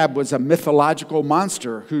 Rahab was a mythological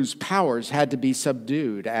monster whose powers had to be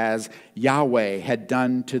subdued, as Yahweh had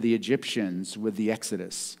done to the Egyptians with the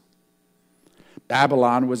Exodus.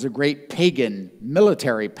 Babylon was a great pagan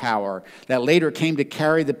military power that later came to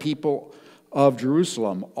carry the people of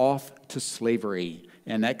Jerusalem off to slavery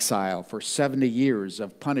and exile for 70 years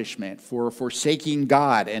of punishment for forsaking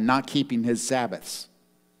God and not keeping his Sabbaths.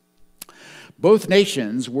 Both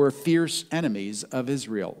nations were fierce enemies of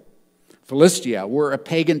Israel. Philistia were a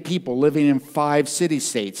pagan people living in 5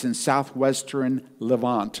 city-states in southwestern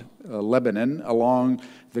Levant, Lebanon, along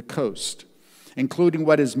the coast, including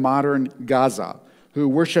what is modern Gaza, who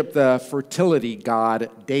worshiped the fertility god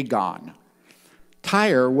Dagon.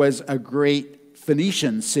 Tyre was a great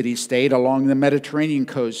Phoenician city-state along the Mediterranean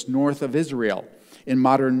coast north of Israel in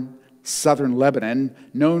modern southern Lebanon,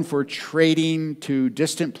 known for trading to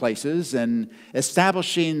distant places and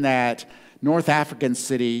establishing that North African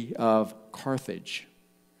city of Carthage.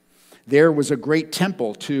 There was a great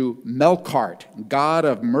temple to Melkart, god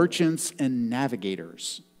of merchants and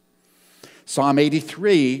navigators. Psalm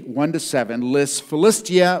 83, 1-7 lists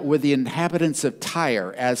Philistia with the inhabitants of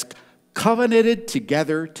Tyre as covenanted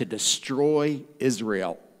together to destroy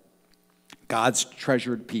Israel, God's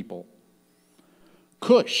treasured people.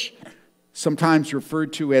 Cush, sometimes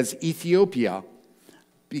referred to as Ethiopia,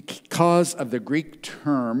 because of the Greek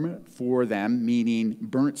term for them, meaning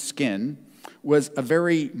burnt skin, was a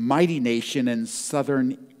very mighty nation in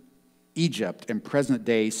southern Egypt and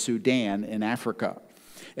present-day Sudan in Africa,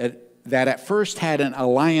 that at first had an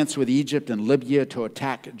alliance with Egypt and Libya to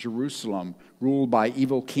attack Jerusalem, ruled by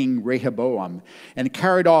evil King Rehoboam, and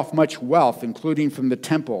carried off much wealth, including from the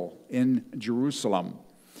temple in Jerusalem.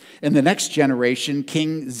 In the next generation,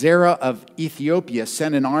 King Zerah of Ethiopia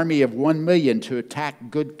sent an army of 1 million to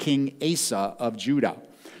attack good King Asa of Judah,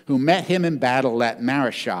 who met him in battle at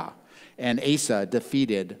Mareshah, and Asa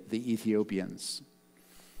defeated the Ethiopians.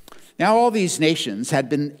 Now all these nations had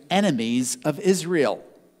been enemies of Israel,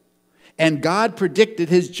 and God predicted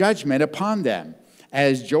his judgment upon them,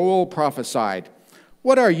 as Joel prophesied.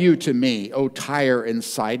 What are you to me, O Tyre and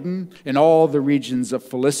Sidon, and all the regions of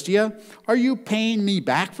Philistia? Are you paying me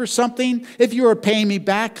back for something? If you are paying me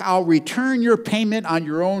back, I'll return your payment on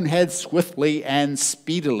your own head swiftly and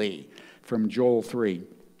speedily. From Joel 3.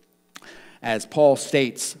 As Paul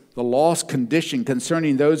states, the lost condition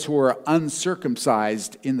concerning those who were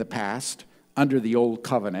uncircumcised in the past under the old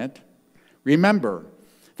covenant. Remember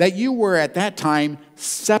that you were at that time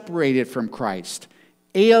separated from Christ,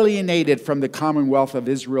 alienated from the commonwealth of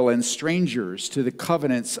Israel, and strangers to the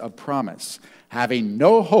covenants of promise, having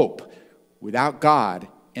no hope without God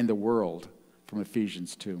in the world, from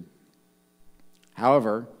Ephesians 2.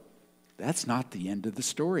 However, that's not the end of the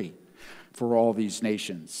story for all these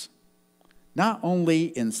nations. Not only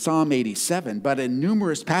in Psalm 87, but in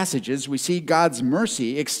numerous passages, we see God's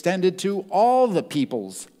mercy extended to all the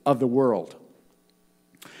peoples of the world.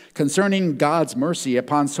 Concerning God's mercy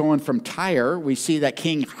upon someone from Tyre, we see that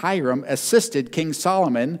King Hiram assisted King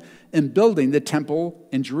Solomon in building the temple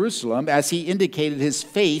in Jerusalem as he indicated his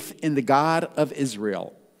faith in the God of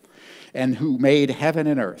Israel and who made heaven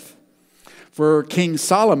and earth. For King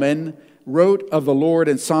Solomon wrote of the Lord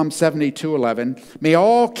in Psalm 72:11, "May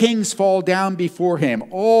all kings fall down before him,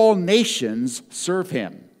 all nations serve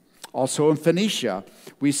him." Also in Phoenicia,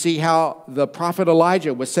 we see how the prophet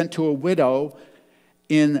Elijah was sent to a widow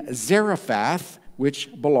in Zarephath, which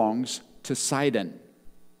belongs to Sidon.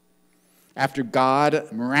 After God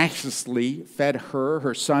miraculously fed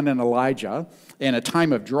her son, and Elijah in a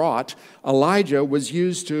time of drought, Elijah was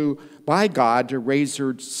used by God to raise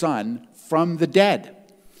her son from the dead.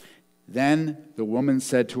 Then the woman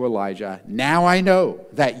said to Elijah, "Now I know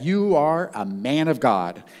that you are a man of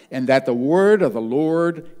God, and that the word of the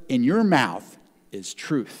Lord in your mouth is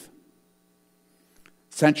truth."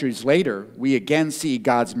 Centuries later, we again see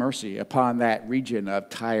God's mercy upon that region of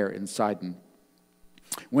Tyre and Sidon.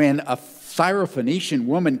 When a Syrophoenician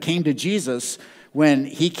woman came to Jesus, when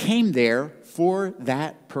he came there for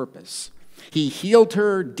that purpose, he healed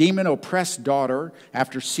her demon-oppressed daughter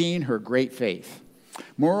after seeing her great faith.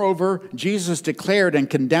 Moreover, Jesus declared in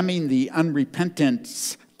condemning the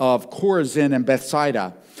unrepentance of Chorazin and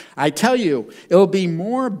Bethsaida, "I tell you, it will be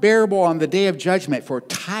more bearable on the day of judgment for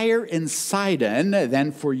Tyre and Sidon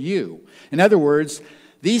than for you." In other words,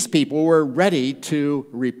 these people were ready to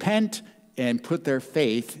repent and put their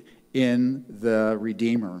faith in the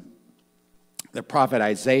Redeemer. The prophet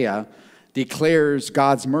Isaiah declares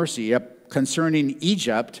God's mercy concerning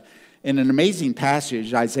Egypt in an amazing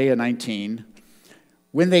passage, Isaiah 19.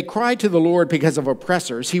 "When they cry to the Lord because of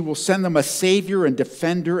oppressors, he will send them a savior and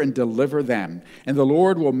defender and deliver them. And the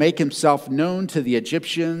Lord will make himself known to the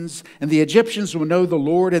Egyptians. And the Egyptians will know the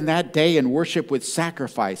Lord in that day and worship with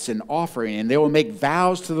sacrifice and offering. And they will make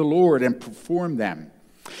vows to the Lord and perform them.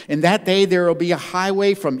 In that day there will be a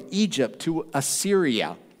highway from Egypt to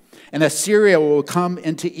Assyria. And Assyria will come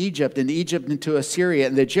into Egypt, and Egypt into Assyria.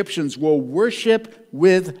 And the Egyptians will worship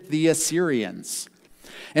with the Assyrians.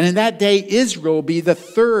 And in that day, Israel will be the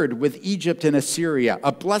third with Egypt and Assyria,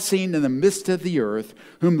 a blessing in the midst of the earth,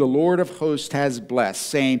 whom the Lord of hosts has blessed,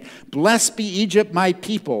 saying, 'Blessed be Egypt, my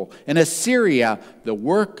people, and Assyria, the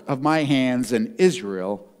work of my hands, and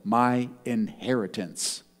Israel, my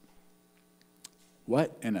inheritance.'"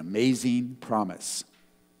 What an amazing promise.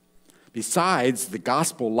 Besides the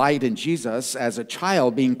gospel light in Jesus as a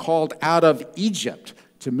child being called out of Egypt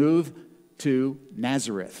to move to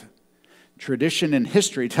Nazareth. Tradition and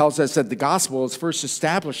history tells us that the gospel is first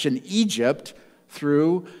established in Egypt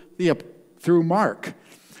through Mark,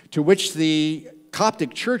 to which the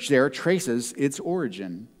Coptic church there traces its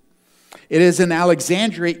origin. It is in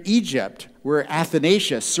Alexandria, Egypt, where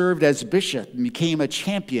Athanasius served as bishop and became a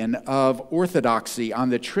champion of orthodoxy on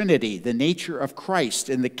the Trinity, the nature of Christ,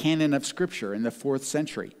 in the canon of Scripture in the 4th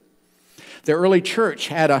century. The early church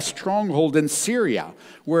had a stronghold in Syria,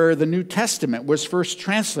 where the New Testament was first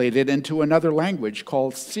translated into another language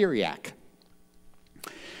called Syriac.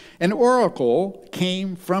 An oracle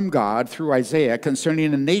came from God through Isaiah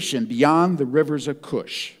concerning a nation beyond the rivers of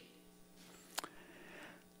Cush.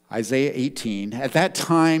 Isaiah 18, "At that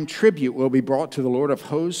time tribute will be brought to the Lord of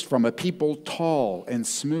hosts from a people tall and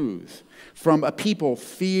smooth, from a people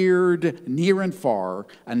feared near and far,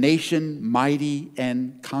 a nation mighty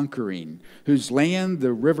and conquering, whose land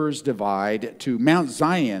the rivers divide, to Mount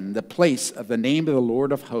Zion, the place of the name of the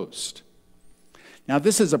Lord of hosts." Now,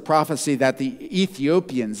 this is a prophecy that the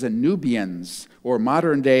Ethiopians and Nubians, or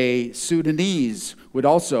modern-day Sudanese, would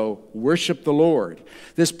also worship the Lord.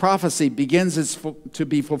 This prophecy begins to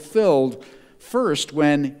be fulfilled first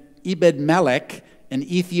when Ebed-Melech, an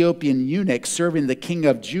Ethiopian eunuch serving the king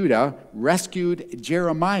of Judah, rescued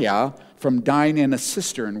Jeremiah from dying in a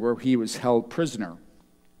cistern where he was held prisoner.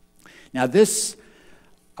 Now, this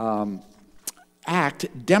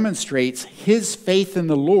act demonstrates his faith in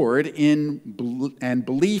the Lord and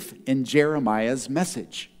belief in Jeremiah's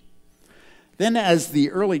message. Then, as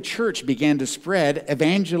the early church began to spread,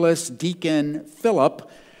 evangelist Deacon Philip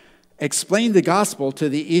explained the gospel to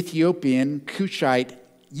the Ethiopian Cushite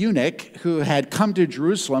eunuch who had come to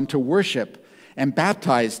Jerusalem to worship and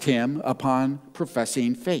baptized him upon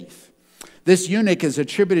professing faith. This eunuch is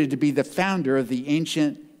attributed to be the founder of the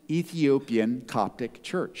ancient Ethiopian Coptic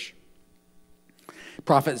Church.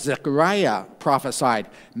 Prophet Zechariah prophesied,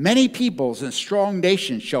 "Many peoples and strong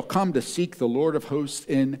nations shall come to seek the Lord of hosts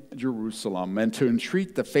in Jerusalem and to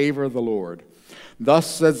entreat the favor of the Lord. Thus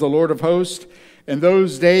says the Lord of hosts, in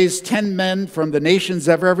those days 10 men from the nations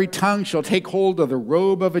of every tongue shall take hold of the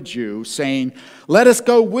robe of a Jew, saying, 'Let us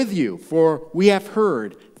go with you, for we have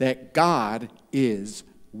heard that God is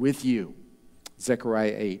with you.'"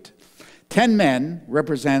 Zechariah 8. 10 men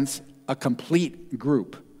represents a complete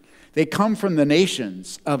group. They come from the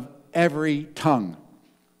nations of every tongue.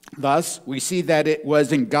 Thus, we see that it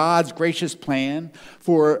was in God's gracious plan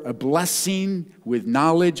for a blessing with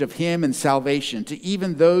knowledge of Him and salvation to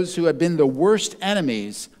even those who had been the worst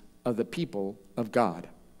enemies of the people of God.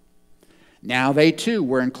 Now they too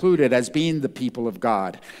were included as being the people of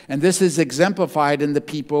God. And this is exemplified in the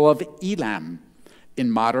people of Elam in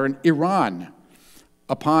modern Iran,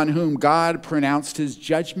 upon whom God pronounced His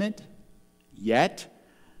judgment, yet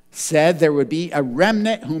said there would be a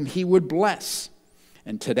remnant whom He would bless.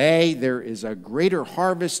 And today there is a greater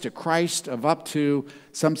harvest to Christ of up to,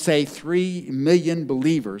 some say, 3 million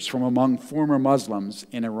believers from among former Muslims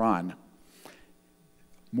in Iran,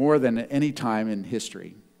 more than at any time in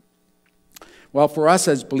history. Well, for us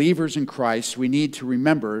as believers in Christ, we need to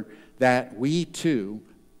remember that we too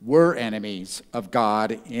were enemies of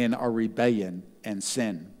God in our rebellion and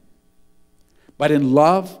sin. But in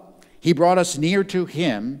love, He brought us near to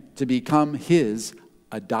Him to become His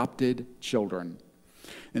adopted children.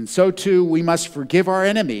 And so too, we must forgive our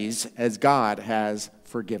enemies as God has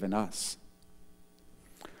forgiven us.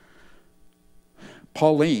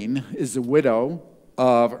 Pauline is the widow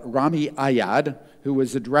of Rami Ayad, who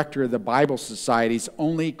was the director of the Bible Society's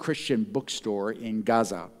only Christian bookstore in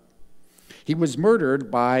Gaza. He was murdered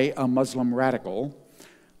by a Muslim radical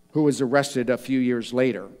who was arrested a few years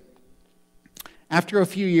later. After a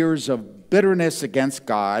few years of bitterness against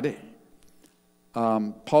God,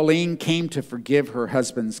 Pauline came to forgive her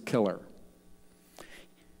husband's killer.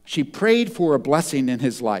 She prayed for a blessing in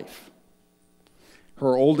his life.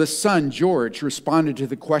 Her oldest son, George, responded to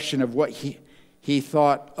the question of what he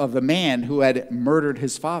thought of the man who had murdered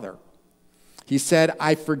his father. He said,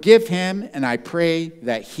 "I forgive him, and I pray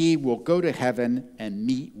that he will go to heaven and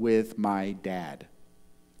meet with my dad."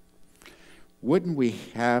 Wouldn't we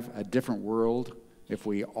have a different world if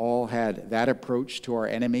we all had that approach to our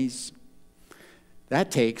enemies?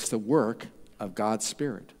 That takes the work of God's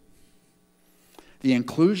Spirit. The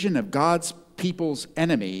inclusion of God's people's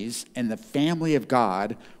enemies in the family of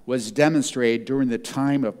God was demonstrated during the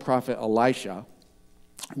time of prophet Elisha,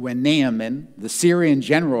 when Naaman, the Syrian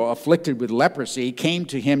general afflicted with leprosy, came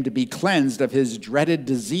to him to be cleansed of his dreaded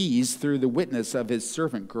disease through the witness of his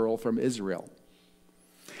servant girl from Israel.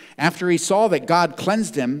 After he saw that God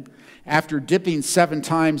cleansed him, after dipping 7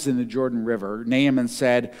 times in the Jordan River, Naaman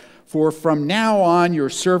said, "For from now on your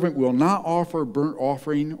servant will not offer burnt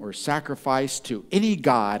offering or sacrifice to any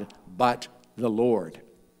god but the Lord."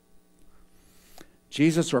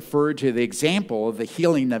 Jesus referred to the example of the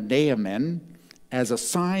healing of Naaman as a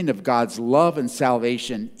sign of God's love and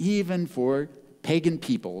salvation even for pagan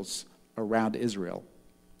peoples around Israel.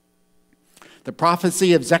 The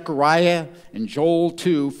prophecy of Zechariah and Joel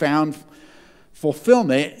too found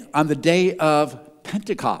fulfillment on the day of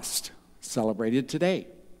Pentecost, celebrated today,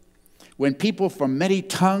 when people from many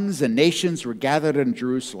tongues and nations were gathered in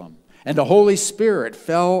Jerusalem, and the Holy Spirit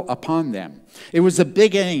fell upon them. It was the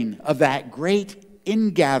beginning of that great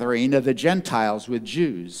ingathering of the Gentiles with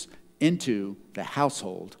Jews into the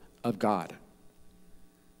household of God.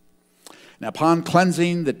 And upon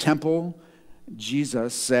cleansing the temple,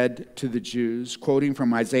 Jesus said to the Jews, quoting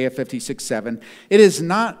from Isaiah 56:7, Is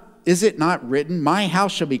it not written, my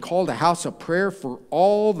house shall be called a house of prayer for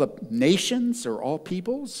all the nations," or all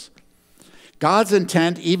peoples? God's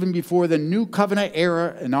intent, even before the new covenant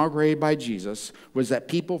era inaugurated by Jesus, was that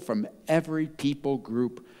people from every people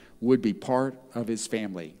group would be part of His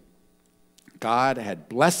family. God had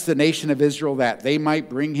blessed the nation of Israel that they might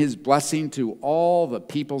bring His blessing to all the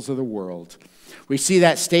peoples of the world. We see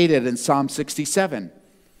that stated in Psalm 67.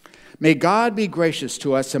 "May God be gracious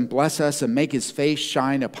to us and bless us and make His face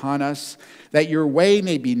shine upon us, that your way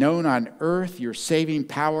may be known on earth, your saving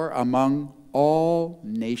power among all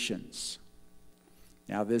nations."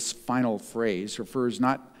 Now, this final phrase refers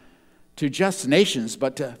not to just nations,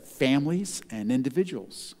 but to families and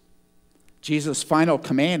individuals. Jesus' final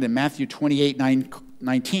command in Matthew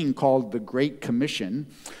 28:19, called the Great Commission,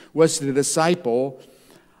 was to the disciple,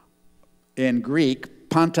 in Greek,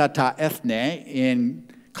 panta ta ethne,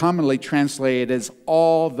 commonly translated as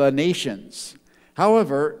all the nations.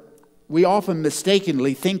 However, we often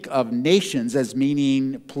mistakenly think of nations as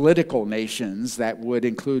meaning political nations that would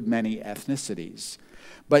include many ethnicities.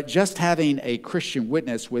 But just having a Christian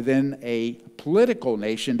witness within a political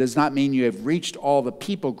nation does not mean you have reached all the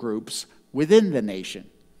people groups within the nation.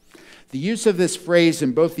 The use of this phrase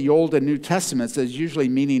in both the Old and New Testaments is usually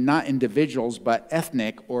meaning not individuals, but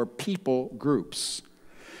ethnic or people groups.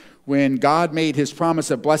 When God made his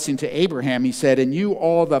promise of blessing to Abraham, he said, "In you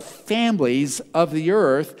all the families of the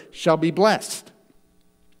earth shall be blessed."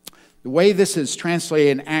 The way this is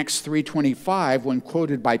translated in Acts 3:25, when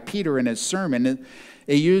quoted by Peter in his sermon,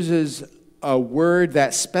 it uses a word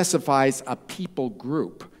that specifies a people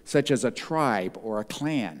group, such as a tribe or a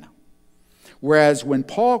clan. Whereas when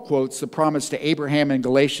Paul quotes the promise to Abraham in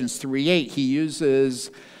Galatians 3:8, he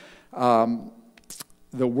uses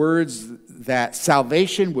the words that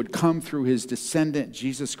salvation would come through his descendant,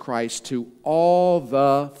 Jesus Christ, to all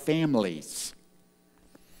the families.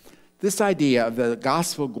 This idea of the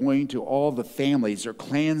gospel going to all the families or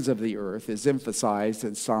clans of the earth is emphasized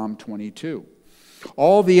in Psalm 22.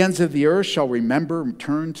 All the ends of the earth shall remember and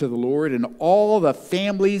turn to the Lord, and all the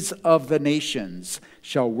families of the nations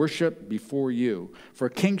shall worship before you. For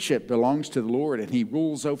kingship belongs to the Lord, and he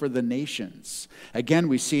rules over the nations. Again,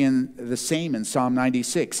 we see the same in Psalm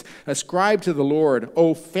 96. Ascribe to the Lord,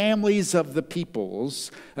 O families of the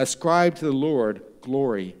peoples, ascribe to the Lord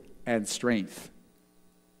glory and strength.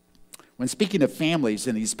 When speaking of families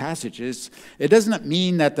in these passages, it doesn't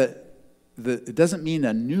mean that it doesn't mean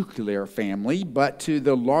a nuclear family, but to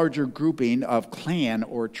the larger grouping of clan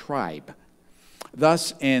or tribe.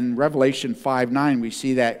 Thus, in Revelation 5:9, we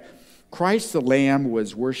see that Christ the Lamb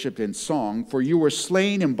was worshipped in song. For you were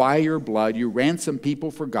slain, and by your blood you ransomed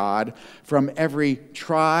people for God from every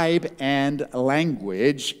tribe and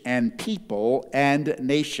language and people and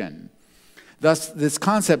nation. Thus, this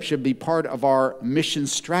concept should be part of our mission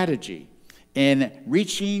strategy in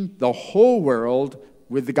reaching the whole world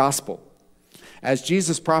with the gospel. As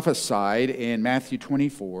Jesus prophesied in Matthew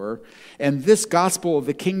 24, and this gospel of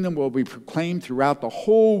the kingdom will be proclaimed throughout the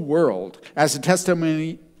whole world as a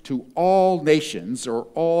testimony to all nations or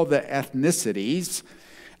all the ethnicities,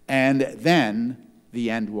 and then the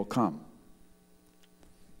end will come.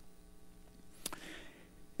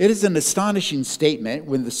 It is an astonishing statement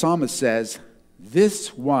when the psalmist says,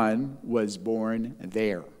 "This one was born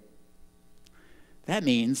there." That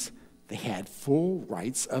means they had full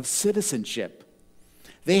rights of citizenship.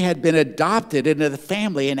 They had been adopted into the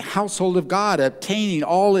family and household of God, obtaining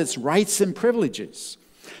all its rights and privileges.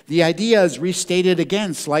 The idea is restated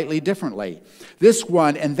again slightly differently. This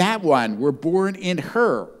one and that one were born in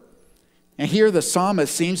her. And here the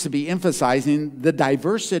psalmist seems to be emphasizing the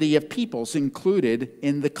diversity of peoples included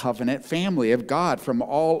in the covenant family of God from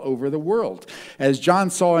all over the world. As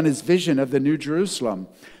John saw in his vision of the New Jerusalem,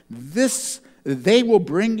 they will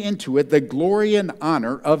bring into it the glory and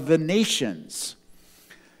honor of the nations.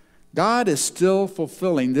 God is still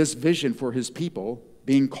fulfilling this vision for his people,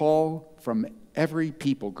 being called from every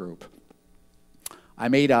people group. I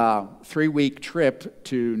made a 3-week trip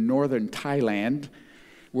to northern Thailand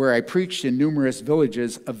where I preached in numerous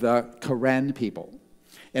villages of the Karen people.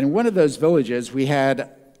 And in one of those villages, we had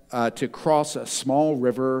to cross a small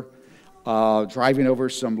river, driving over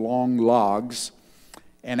some long logs.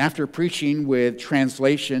 And after preaching with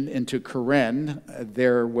translation into Karen,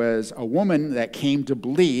 there was a woman that came to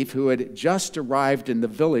believe who had just arrived in the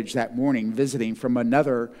village that morning, visiting from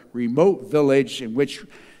another remote village in which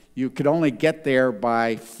you could only get there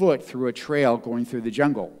by foot through a trail going through the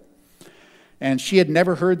jungle. And she had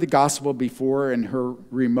never heard the gospel before in her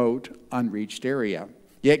remote, unreached area.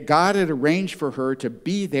 Yet God had arranged for her to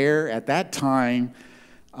be there at that time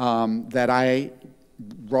that I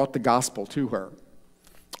brought the gospel to her.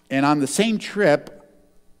 And on the same trip,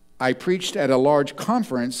 I preached at a large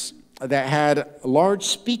conference that had large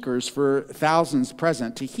speakers for thousands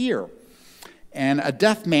present to hear. And a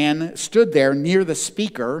deaf man stood there near the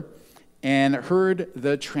speaker and heard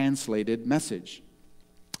the translated message.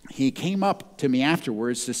 He came up to me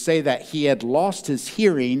afterwards to say that he had lost his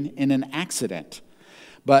hearing in an accident.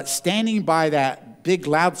 But standing by that big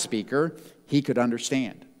loudspeaker, he could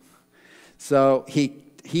understand. So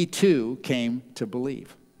he too came to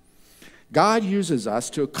believe. God uses us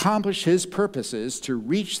to accomplish his purposes to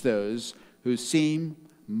reach those who seem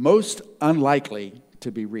most unlikely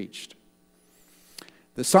to be reached.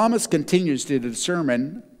 The psalmist continues to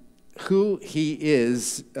determine who he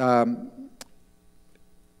is,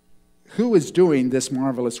 who is doing this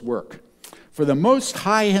marvelous work. For the Most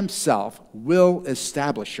High himself will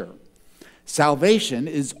establish her. Salvation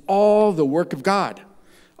is all the work of God,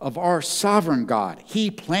 of our sovereign God.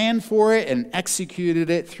 He planned for it and executed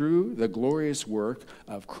it through the glorious work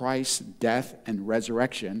of Christ's death and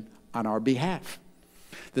resurrection on our behalf.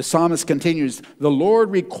 The psalmist continues, the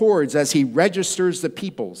Lord records as he registers the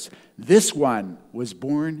peoples. This one was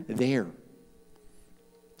born there.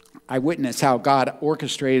 I witnessed how God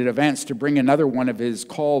orchestrated events to bring another one of his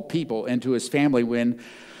called people into his family when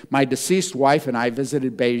my deceased wife and I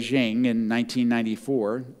visited Beijing in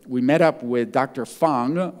 1994. We met up with Dr.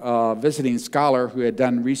 Fang, a visiting scholar who had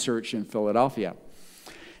done research in Philadelphia.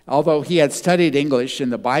 Although he had studied English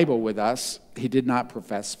and the Bible with us, he did not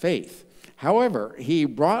profess faith. However, he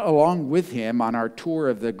brought along with him on our tour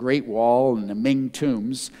of the Great Wall and the Ming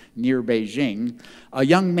tombs near Beijing a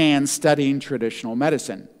young man studying traditional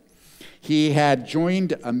medicine. He had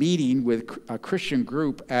joined a meeting with a Christian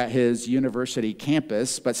group at his university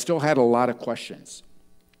campus, but still had a lot of questions.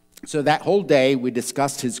 So that whole day, we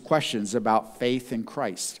discussed his questions about faith in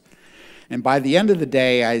Christ. And by the end of the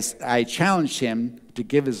day, I challenged him to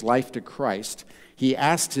give his life to Christ. He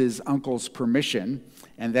asked his uncle's permission,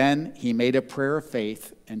 and then he made a prayer of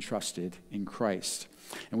faith and trusted in Christ.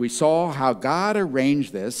 And we saw how God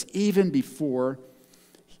arranged this even before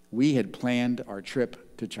we had planned our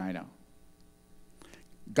trip to China.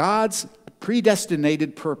 God's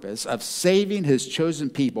predestinated purpose of saving his chosen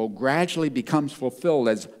people gradually becomes fulfilled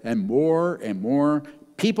as and more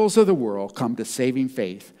peoples of the world come to saving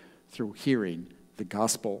faith through hearing the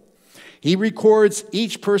gospel. He records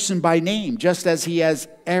each person by name, just as he has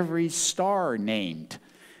every star named.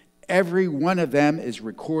 Every one of them is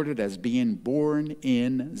recorded as being born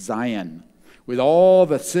in Zion, with all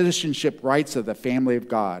the citizenship rights of the family of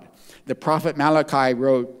God. The prophet Malachi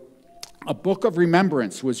wrote, a book of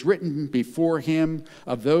remembrance was written before him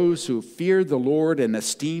of those who feared the Lord and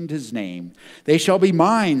esteemed his name. They shall be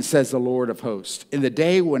mine, says the Lord of hosts, in the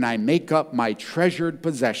day when I make up my treasured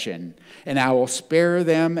possession, and I will spare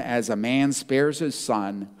them as a man spares his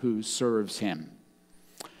son who serves him.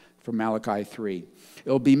 From Malachi 3. It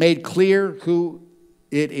will be made clear who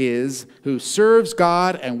it is who serves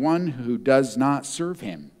God and one who does not serve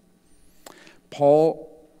him.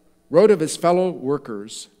 Paul wrote of his fellow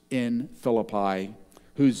workers in Philippi,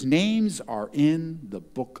 whose names are in the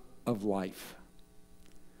book of life.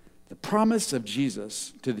 The promise of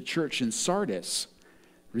Jesus to the church in Sardis,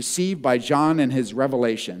 received by John in his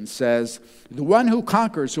revelation, says, the one who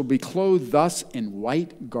conquers will be clothed thus in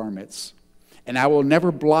white garments, and I will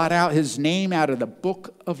never blot out his name out of the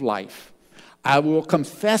book of life. I will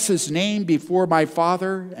confess his name before my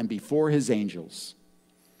Father and before his angels.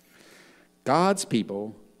 God's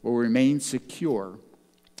people will remain secure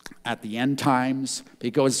at the end times,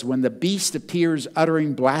 because when the beast appears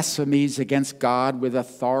uttering blasphemies against God with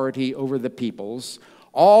authority over the peoples,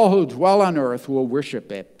 all who dwell on earth will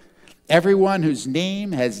worship it. Everyone whose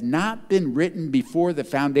name has not been written before the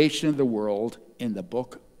foundation of the world in the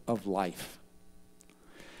book of life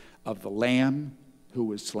of the Lamb who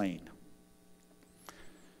was slain.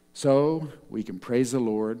 So we can praise the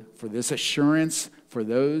Lord for this assurance for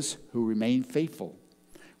those who remain faithful.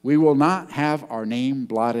 We will not have our name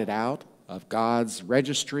blotted out of God's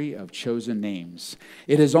registry of chosen names.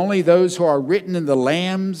 It is only those who are written in the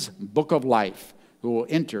Lamb's book of life who will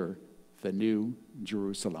enter the new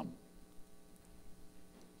Jerusalem.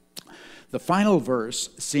 The final verse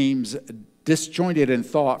seems disjointed in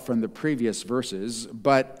thought from the previous verses,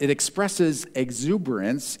 but it expresses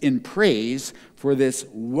exuberance in praise for this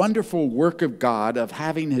wonderful work of God of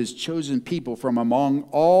having his chosen people from among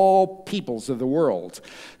all peoples of the world.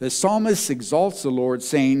 The psalmist exalts the Lord,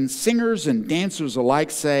 saying, singers and dancers alike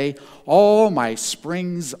say, all my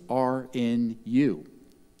springs are in you.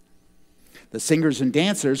 The singers and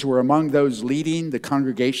dancers were among those leading the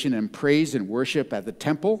congregation in praise and worship at the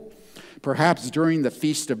temple, perhaps during the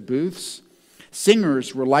Feast of Booths.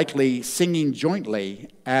 Singers were likely singing jointly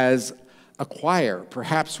as a choir,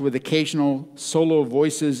 perhaps with occasional solo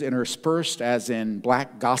voices interspersed, as in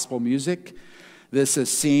black gospel music. This is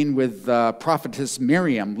seen with prophetess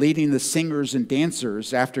Miriam leading the singers and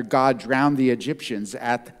dancers after God drowned the Egyptians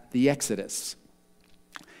at the Exodus.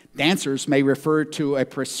 Dancers may refer to a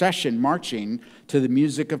procession marching to the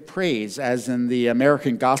music of praise, as in the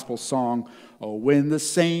American gospel song, "Oh, when the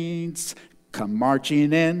saints come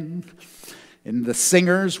marching in." And the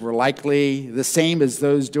singers were likely the same as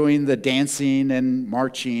those doing the dancing and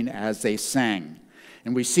marching as they sang.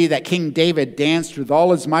 And we see that King David danced with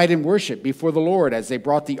all his might and worship before the Lord as they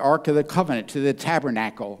brought the Ark of the Covenant to the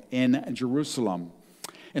tabernacle in Jerusalem.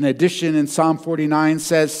 In addition, in Psalm 49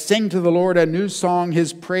 says, "Sing to the Lord a new song,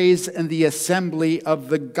 his praise in the assembly of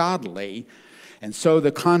the godly." And so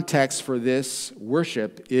the context for this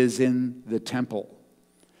worship is in the temple.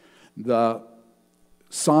 The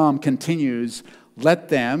psalm continues, "Let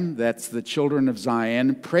them," that's the children of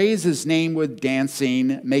Zion, "praise his name with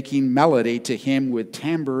dancing, making melody to him with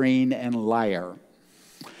tambourine and lyre."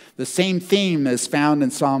 The same theme is found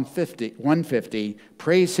in Psalm 150,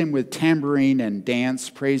 "Praise him with tambourine and dance,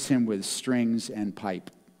 praise him with strings and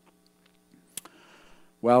pipe."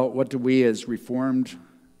 Well, what do we as Reformed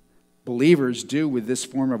believers do with this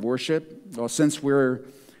form of worship? Well, since we're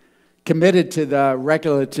committed to the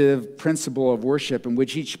regulative principle of worship, in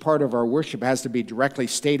which each part of our worship has to be directly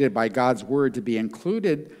stated by God's word to be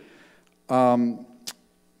included,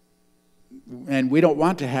 and we don't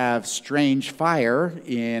want to have strange fire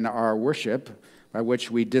in our worship by which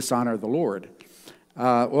we dishonor the Lord.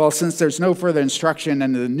 Well, since there's no further instruction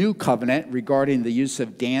in the new covenant regarding the use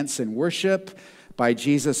of dance in worship by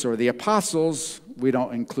Jesus or the apostles, we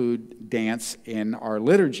don't include dance in our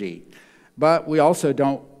liturgy. But we also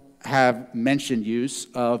don't have mentioned use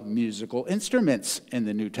of musical instruments in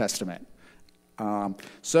the New Testament.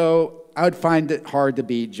 So I would find it hard to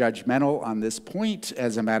be judgmental on this point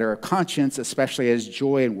as a matter of conscience, especially as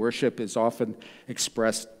joy in worship is often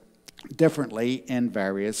expressed differently in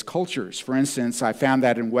various cultures. For instance, I found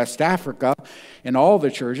that in West Africa, in all the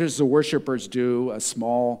churches, the worshipers do a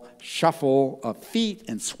small shuffle of feet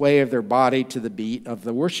and sway of their body to the beat of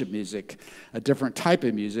the worship music, a different type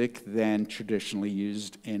of music than traditionally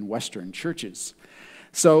used in Western churches.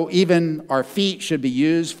 So even our feet should be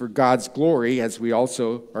used for God's glory, as we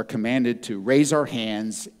also are commanded to raise our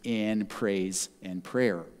hands in praise and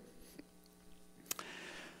prayer.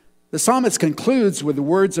 The psalmist concludes with the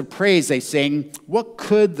words of praise. They sing, what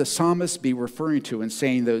could the psalmist be referring to in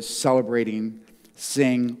saying those celebrating,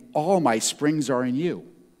 "Sing, all my springs are in you"?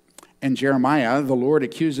 In Jeremiah, the Lord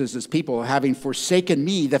accuses his people of having forsaken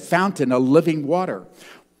me, the fountain of living water.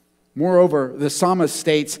 Moreover, the psalmist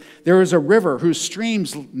states, "There is a river whose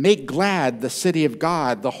streams make glad the city of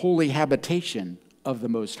God, the holy habitation of the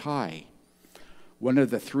Most High." One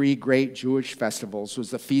of the three great Jewish festivals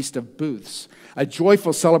was the Feast of Booths, a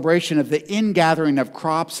joyful celebration of the ingathering of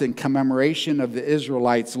crops in commemoration of the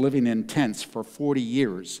Israelites living in tents for 40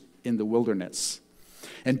 years in the wilderness.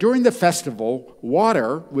 And during the festival,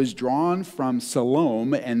 water was drawn from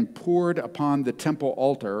Siloam and poured upon the temple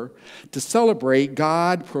altar to celebrate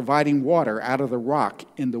God providing water out of the rock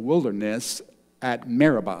in the wilderness at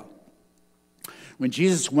Meribah. When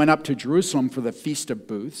Jesus went up to Jerusalem for the Feast of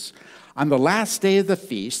Booths, on the last day of the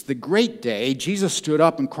feast, the great day, Jesus stood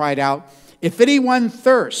up and cried out, "If anyone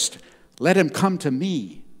thirst, let him come to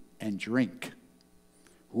me and drink.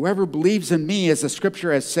 Whoever believes in me, as the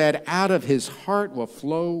scripture has said, out of his heart will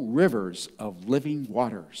flow rivers of living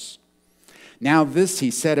waters." Now this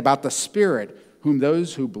he said about the Spirit, whom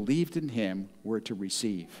those who believed in him were to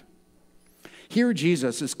receive. Here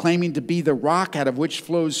Jesus is claiming to be the rock out of which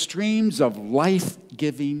flows streams of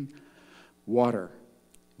life-giving water,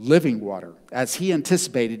 living water, as he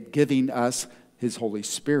anticipated giving us his Holy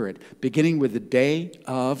Spirit, beginning with the day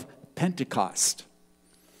of Pentecost.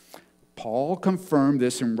 Paul confirmed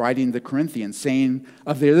this in writing to the Corinthians, saying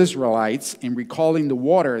of the Israelites in recalling the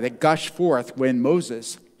water that gushed forth when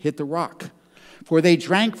Moses hit the rock. For they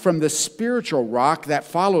drank from the spiritual rock that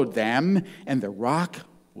followed them, and the rock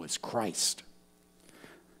was Christ.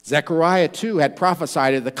 Zechariah, too, had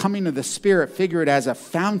prophesied of the coming of the Spirit, figured as a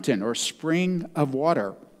fountain or spring of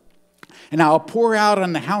water. "And I'll pour out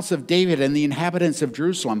on the house of David and the inhabitants of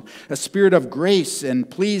Jerusalem a spirit of grace and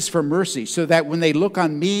pleas for mercy, so that when they look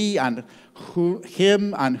on me, on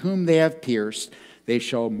him on whom they have pierced, they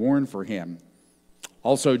shall mourn for him."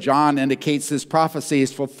 Also, John indicates this prophecy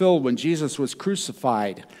is fulfilled when Jesus was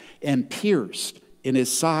crucified and pierced in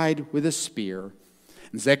his side with a spear.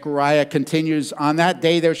 And Zechariah continues, "On that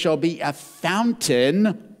day there shall be a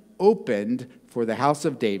fountain opened for the house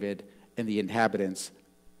of David and the inhabitants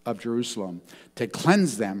of Jerusalem, to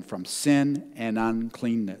cleanse them from sin and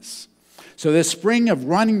uncleanness." So this spring of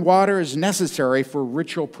running water is necessary for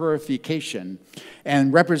ritual purification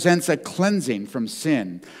and represents a cleansing from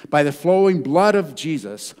sin by the flowing blood of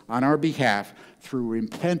Jesus on our behalf. Through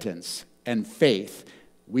repentance and faith,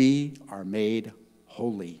 we are made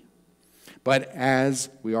holy. But as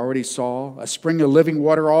we already saw, a spring of living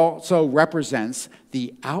water also represents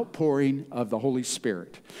the outpouring of the Holy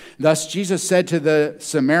Spirit. Thus, Jesus said to the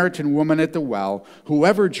Samaritan woman at the well,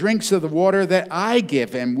 "Whoever drinks of the water that I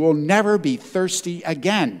give him will never be thirsty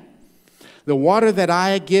again. The water that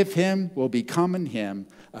I give him will become in him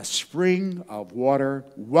a spring of water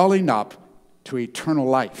welling up to eternal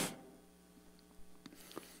life.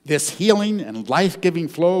 This healing and life-giving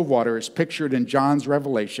flow of water is pictured in John's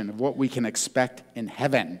revelation of what we can expect in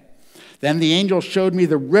heaven. Then the angel showed me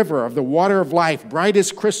the river of the water of life, bright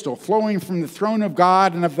as crystal, flowing from the throne of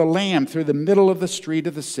God and of the Lamb through the middle of the street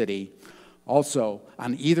of the city. Also,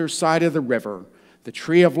 on either side of the river, the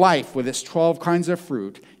tree of life with its 12 kinds of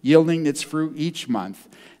fruit, yielding its fruit each month,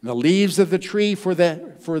 and the leaves of the tree for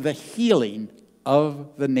the healing of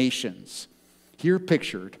the nations. Here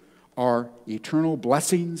pictured are eternal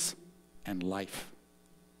blessings and life.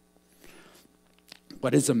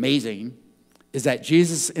 What is amazing is that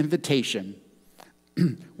Jesus' invitation,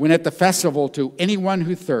 when at the festival to anyone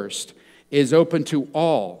who thirsts, is open to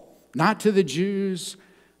all, not to the Jews,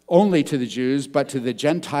 only to the Jews, but to the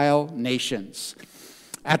Gentile nations.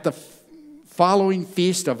 At the following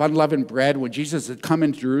feast of unleavened bread, when Jesus had come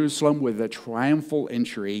into Jerusalem with a triumphal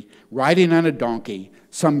entry, riding on a donkey,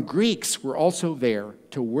 some Greeks were also there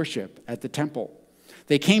to worship at the temple.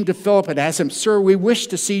 They came to Philip and asked him, "Sir, we wish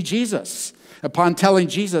to see Jesus." Upon telling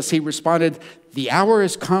Jesus, he responded, "The hour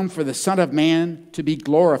has come for the Son of Man to be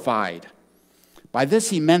glorified." By this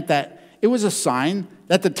he meant that it was a sign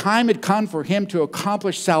that the time had come for him to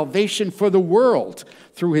accomplish salvation for the world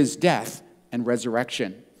through his death and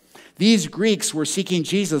resurrection. These Greeks were seeking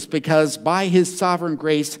Jesus because by his sovereign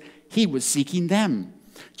grace, he was seeking them.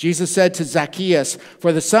 Jesus said to Zacchaeus,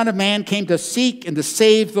 "For the Son of Man came to seek and to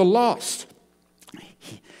save the lost."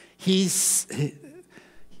 He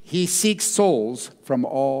seeks souls from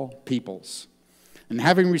all peoples. And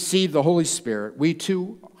having received the Holy Spirit, we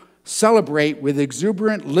too celebrate with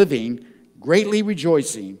exuberant living, greatly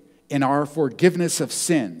rejoicing in our forgiveness of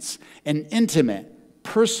sins, an intimate,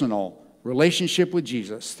 personal relationship with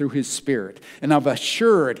Jesus through his Spirit, and of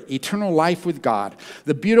assured eternal life with God.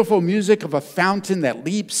 The beautiful music of a fountain that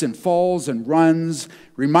leaps and falls and runs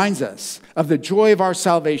reminds us of the joy of our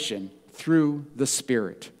salvation through the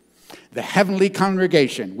Spirit. The heavenly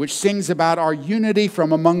congregation, which sings about our unity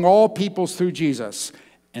from among all peoples through Jesus,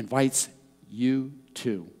 invites you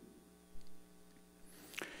too.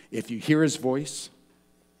 If you hear his voice,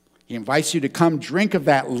 he invites you to come drink of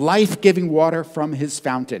that life-giving water from his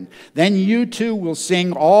fountain. Then you too will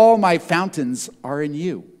sing, "All my fountains are in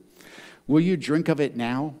you." Will you drink of it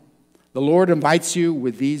now? The Lord invites you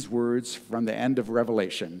with these words from the end of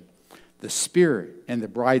Revelation. The Spirit and the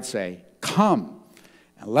bride say, "Come."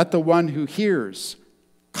 And let the one who hears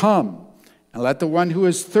come. And let the one who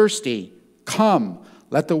is thirsty come.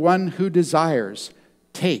 Let the one who desires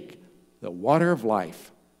take the water of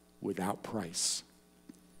life without price.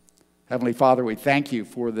 Heavenly Father, we thank you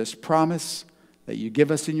for this promise that you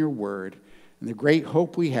give us in your word and the great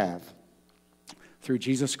hope we have through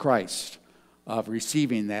Jesus Christ of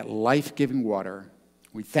receiving that life-giving water.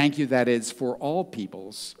 We thank you that it's for all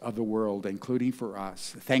peoples of the world, including for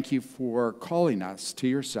us. Thank you for calling us to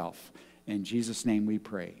yourself. In Jesus' name we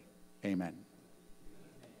pray. Amen.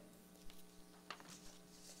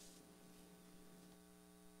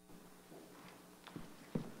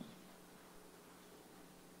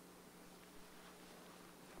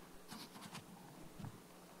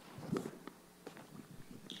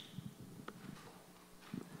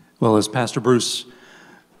 Well, as Pastor Bruce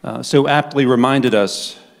so aptly reminded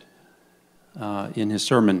us in his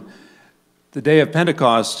sermon, the day of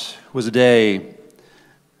Pentecost was a day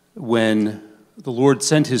when the Lord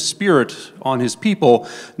sent his Spirit on his people,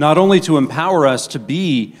 not only to empower us to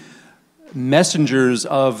be messengers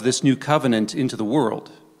of this new covenant into the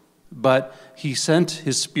world, but he sent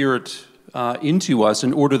his Spirit into us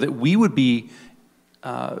in order that we would be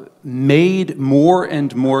made more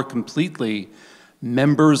and more completely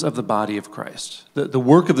members of the body of Christ. The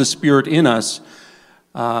work of the Spirit in us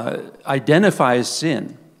identifies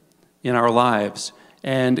sin in our lives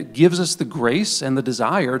and gives us the grace and the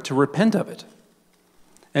desire to repent of it.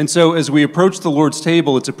 And so as we approach the Lord's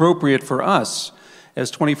table, it's appropriate for us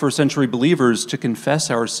as 21st century believers to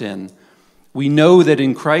confess our sin. We know that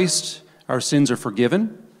in Christ our sins are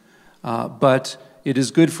forgiven, but it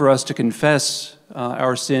is good for us to confess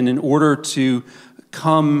our sin in order to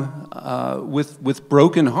come with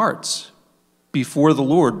broken hearts before the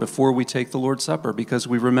Lord, before we take the Lord's Supper, because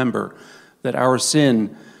we remember that our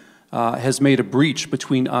sin has made a breach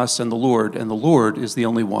between us and the Lord is the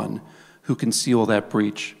only one who can seal that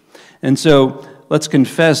breach. And so let's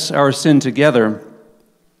confess our sin together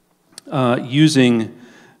using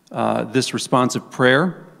this responsive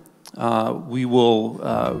prayer. We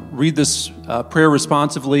will read this prayer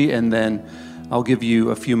responsively, and then I'll give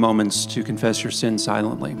you a few moments to confess your sin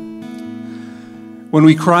silently. When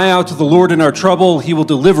we cry out to the Lord in our trouble, he will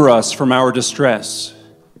deliver us from our distress.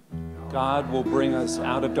 God will bring us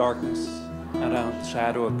out of darkness and out of the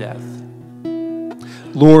shadow of death.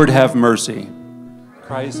 Lord, have mercy.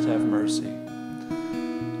 Christ, have mercy.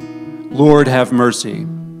 Lord, have mercy.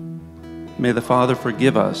 May the Father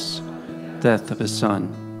forgive us the death of his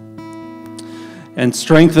Son, and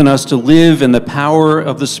strengthen us to live in the power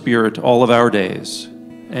of the Spirit all of our days.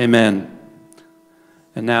 Amen.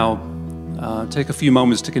 And now, take a few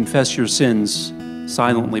moments to confess your sins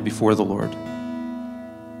silently before the Lord.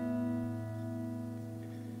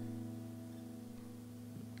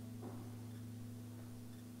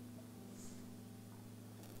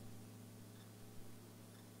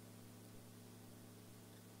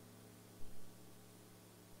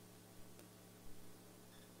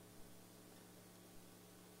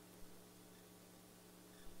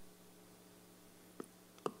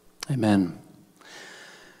 Amen.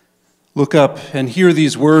 Look up and hear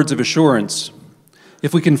these words of assurance.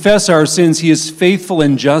 If we confess our sins, he is faithful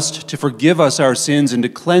and just to forgive us our sins and to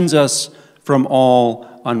cleanse us from all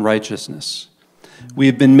unrighteousness. We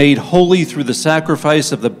have been made holy through the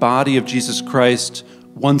sacrifice of the body of Jesus Christ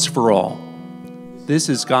once for all. This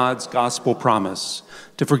is God's gospel promise,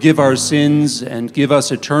 to forgive our sins and give us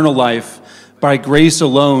eternal life by grace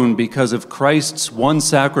alone because of Christ's one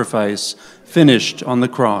sacrifice finished on the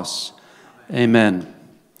cross. Amen.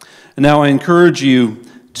 And now I encourage you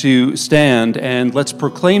to stand and let's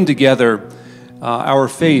proclaim together our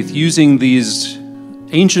faith using these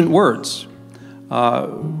ancient words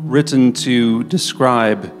written to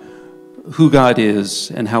describe who God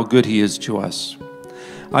is and how good he is to us.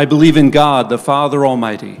 I believe in God, the Father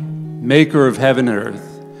Almighty, maker of heaven and earth.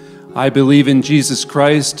 I believe in Jesus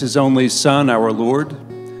Christ, his only Son, our Lord.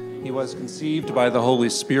 He was conceived by the Holy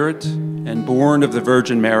Spirit and born of the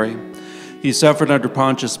Virgin Mary. He suffered under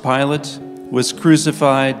Pontius Pilate, was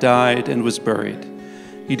crucified, died, and was buried.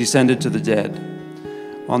 He descended to the dead.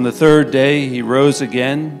 On the third day, he rose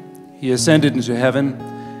again. He ascended into heaven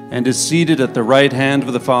and is seated at the right hand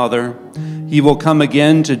of the Father. He will come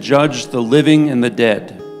again to judge the living and the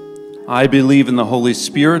dead. I believe in the Holy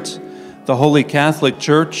Spirit, the Holy Catholic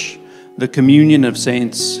Church, the communion of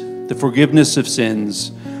saints, the forgiveness of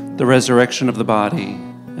sins, the resurrection of the body,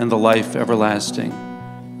 and the life everlasting.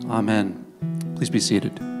 Amen. Please be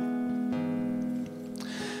seated.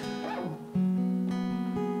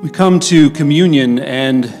 We come to communion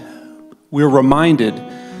and we're reminded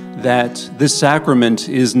that this sacrament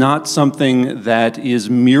is not something that is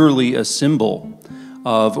merely a symbol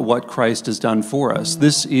of what Christ has done for us.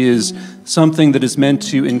 This is something that is meant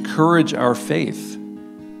to encourage our faith.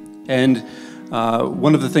 And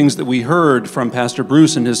one of the things that we heard from Pastor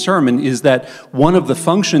Bruce in his sermon is that one of the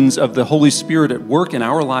functions of the Holy Spirit at work in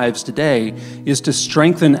our lives today is to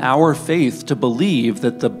strengthen our faith to believe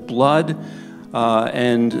that the blood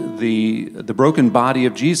and the broken body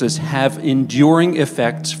of Jesus have enduring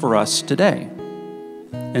effects for us today.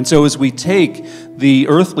 And so as we take the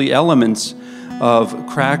earthly elements of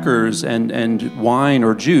crackers and wine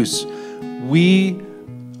or juice, we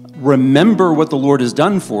remember what the Lord has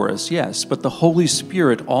done for us, yes, but the Holy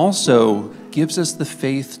Spirit also gives us the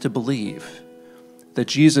faith to believe that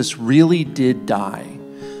Jesus really did die,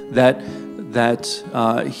 that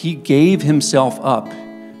he gave himself up.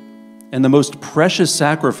 And the most precious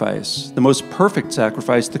sacrifice, the most perfect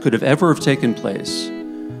sacrifice that could have ever taken place,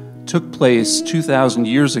 took place 2,000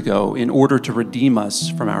 years ago in order to redeem us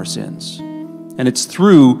from our sins. And it's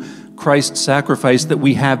through Christ's sacrifice that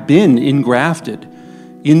we have been engrafted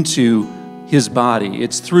into his body.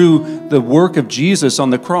 It's through the work of Jesus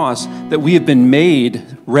on the cross that we have been made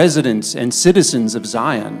residents and citizens of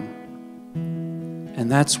Zion.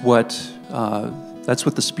 And that's what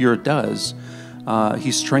the Spirit does.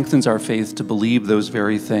 He strengthens our faith to believe those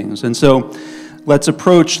very things. And so let's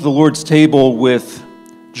approach the Lord's table with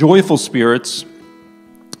joyful spirits,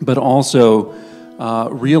 but also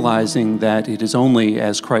realizing that it is only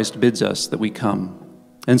as Christ bids us that we come.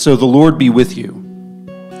 And so the Lord be with you.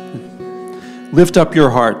 Lift up your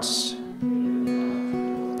hearts.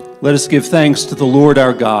 Let us give thanks to the Lord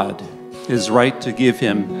our God. It is right to give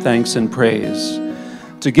him thanks and praise.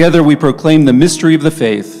 Together we proclaim the mystery of the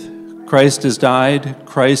faith. Christ has died,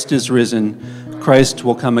 Christ is risen, Christ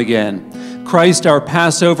will come again. Christ, our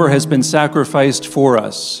Passover, has been sacrificed for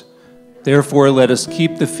us. Therefore, let us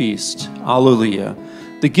keep the feast. Alleluia.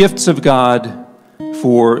 The gifts of God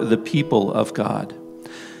for the people of God.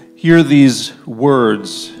 Hear these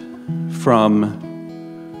words from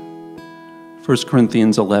 1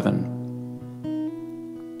 Corinthians 11.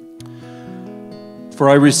 For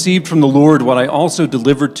I received from the Lord what I also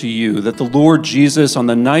delivered to you, that the Lord Jesus, on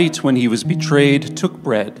the night when he was betrayed, took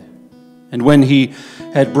bread, and when he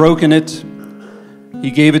had broken it, He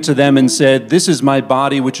gave it to them and said, "This is my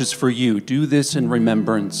body, which is for you. Do this in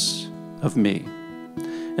remembrance of me."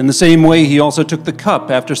 In the same way, he also took the cup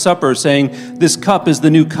after supper, saying, "This cup is the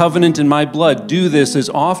new covenant in my blood. Do this as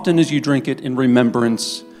often as you drink it in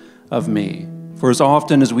remembrance of me. For as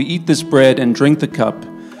often as we eat this bread and drink the cup,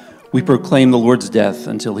 we proclaim the Lord's death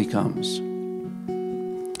until he comes."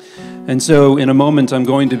 And so in a moment, I'm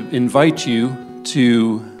going to invite you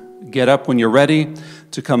to get up when you're ready,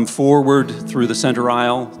 to come forward through the center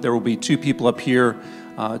aisle. There will be two people up here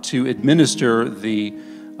to administer the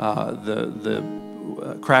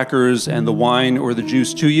crackers and the wine or the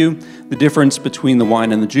juice to you. The difference between the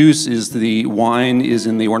wine and the juice is the wine is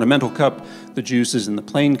in the ornamental cup, the juice is in the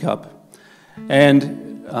plain cup.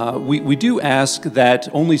 And we do ask that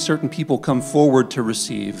only certain people come forward to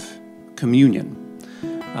receive communion.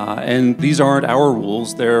 And these aren't our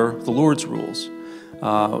rules, they're the Lord's rules.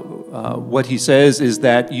 What he says is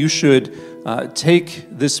that you should take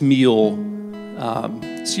this meal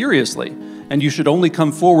seriously, and you should only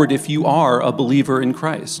come forward if you are a believer in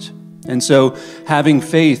Christ. And so having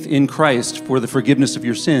faith in Christ for the forgiveness of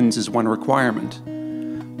your sins is one requirement.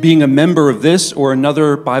 Being a member of this or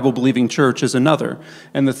another Bible-believing church is another.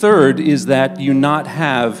 And the third is that you not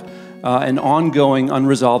have an ongoing,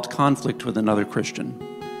 unresolved conflict with another Christian.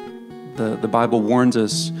 The Bible warns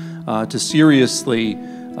us to seriously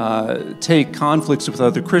take conflicts with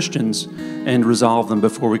other Christians and resolve them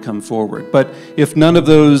before we come forward. But if none of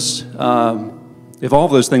those, if all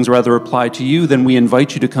of those things rather apply to you, then we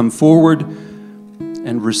invite you to come forward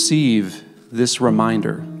and receive this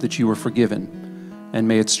reminder that you are forgiven, and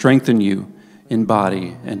may it strengthen you in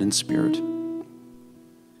body and in spirit.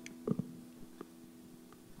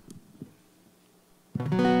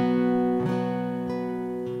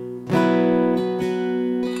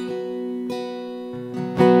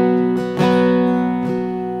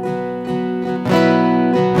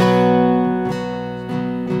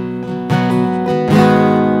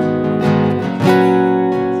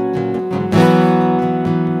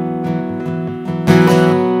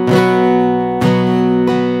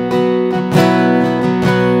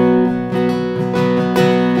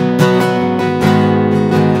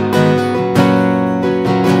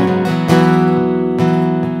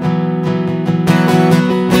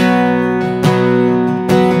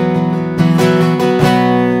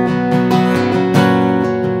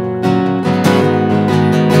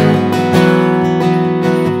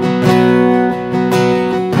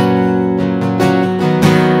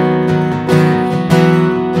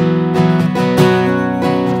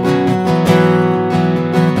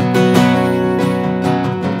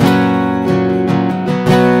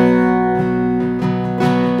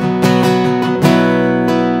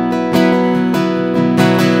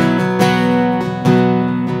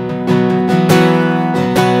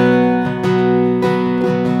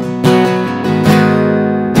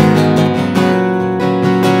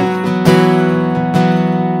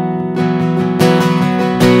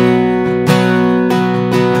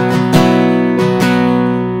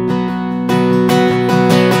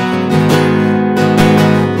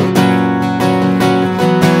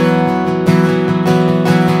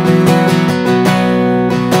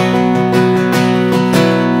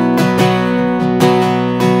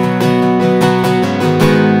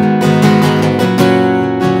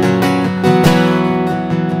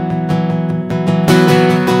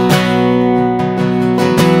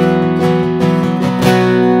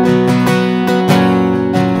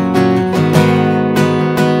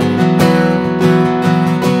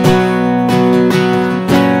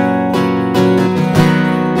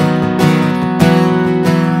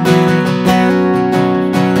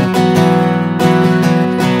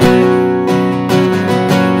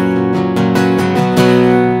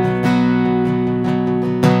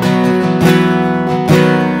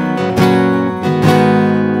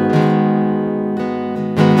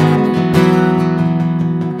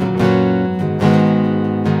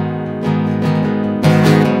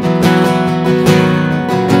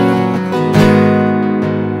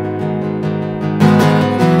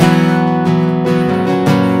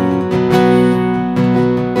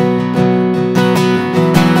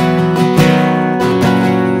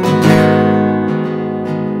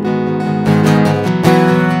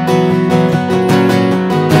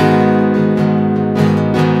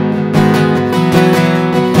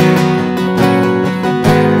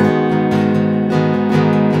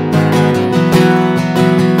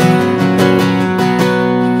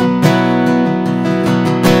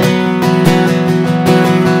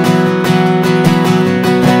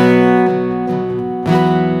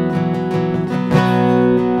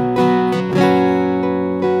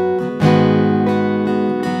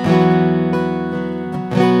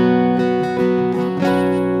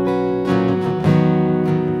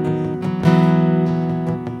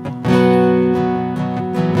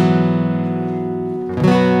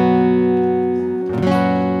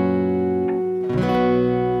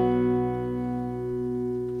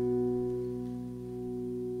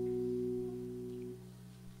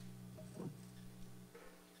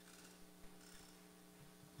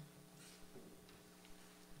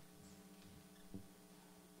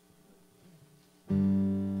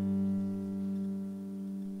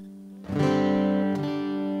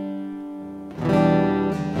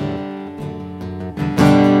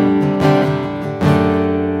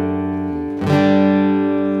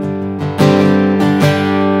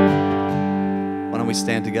 we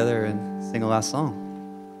stand together and sing a last song?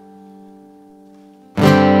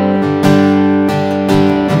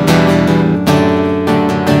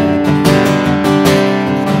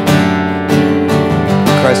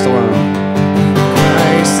 Christ alone.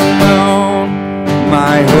 Christ alone,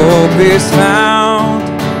 my hope is found.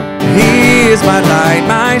 He is my light,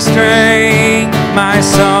 my strength, my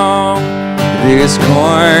song. This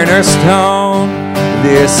cornerstone,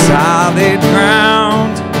 this solid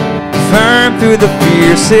ground, firm through the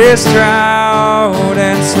fiercest drought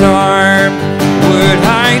and storm. What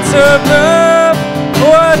heights of love,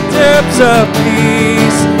 what depths of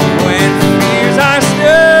peace, when fears are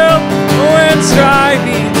still, when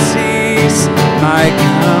striving cease. My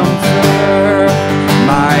comfort,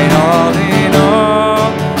 my all in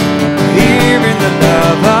all, here in the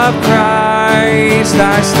love of Christ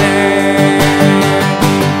I stand.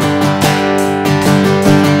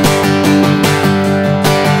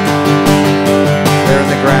 There in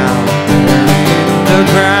the ground,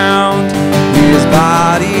 his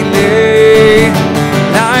body lay,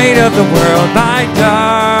 light of the world by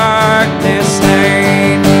darkness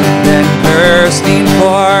slain, then bursting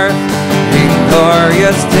forth in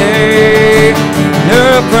glorious day,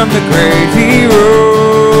 up from the grave he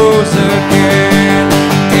rose again.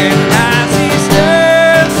 And as he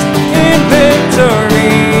stands in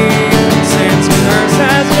victory, since curse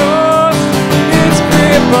has lost its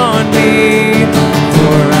grip on me,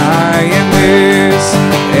 for I am his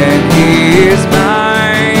and he is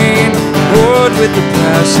mine, bought with the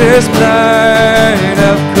precious blood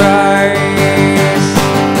of Christ.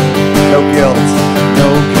 No guilt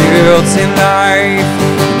in life,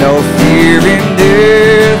 no fear in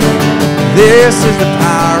death. This is the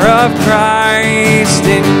power of Christ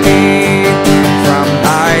in me. From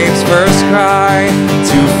life's first cry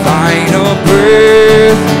to final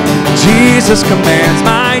breath, Jesus commands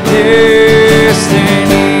my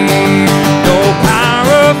destiny. No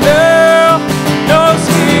power of hell, no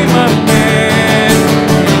scheme of man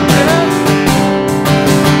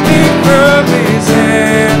me from his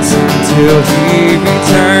hands till he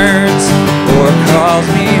returns or calls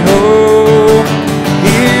me home.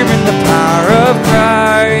 Here in the power of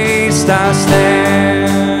Christ I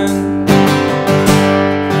stand.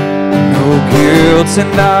 No guilt in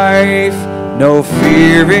life, no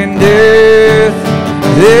fear in death.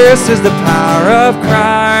 This is the power of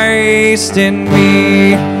Christ in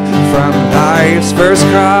me. From life's first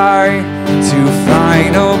cry to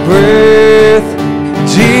final breath,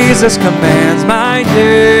 Jesus commands my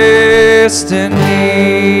destiny.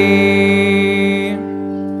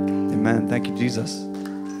 Amen. Thank you, Jesus.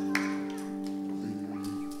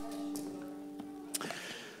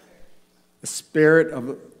 The Spirit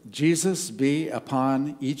of Jesus be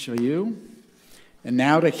upon each of you. And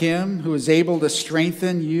now to him who is able to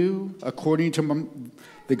strengthen you according to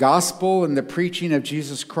the gospel and the preaching of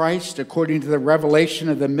Jesus Christ, according to the revelation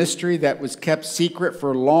of the mystery that was kept secret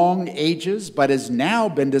for long ages, but has now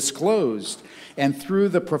been disclosed, and through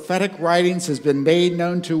the prophetic writings has been made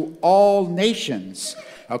known to all nations,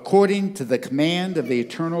 according to the command of the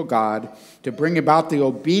eternal God, to bring about the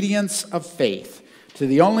obedience of faith. To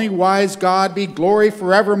the only wise God be glory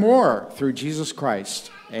forevermore, through Jesus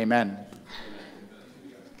Christ. Amen.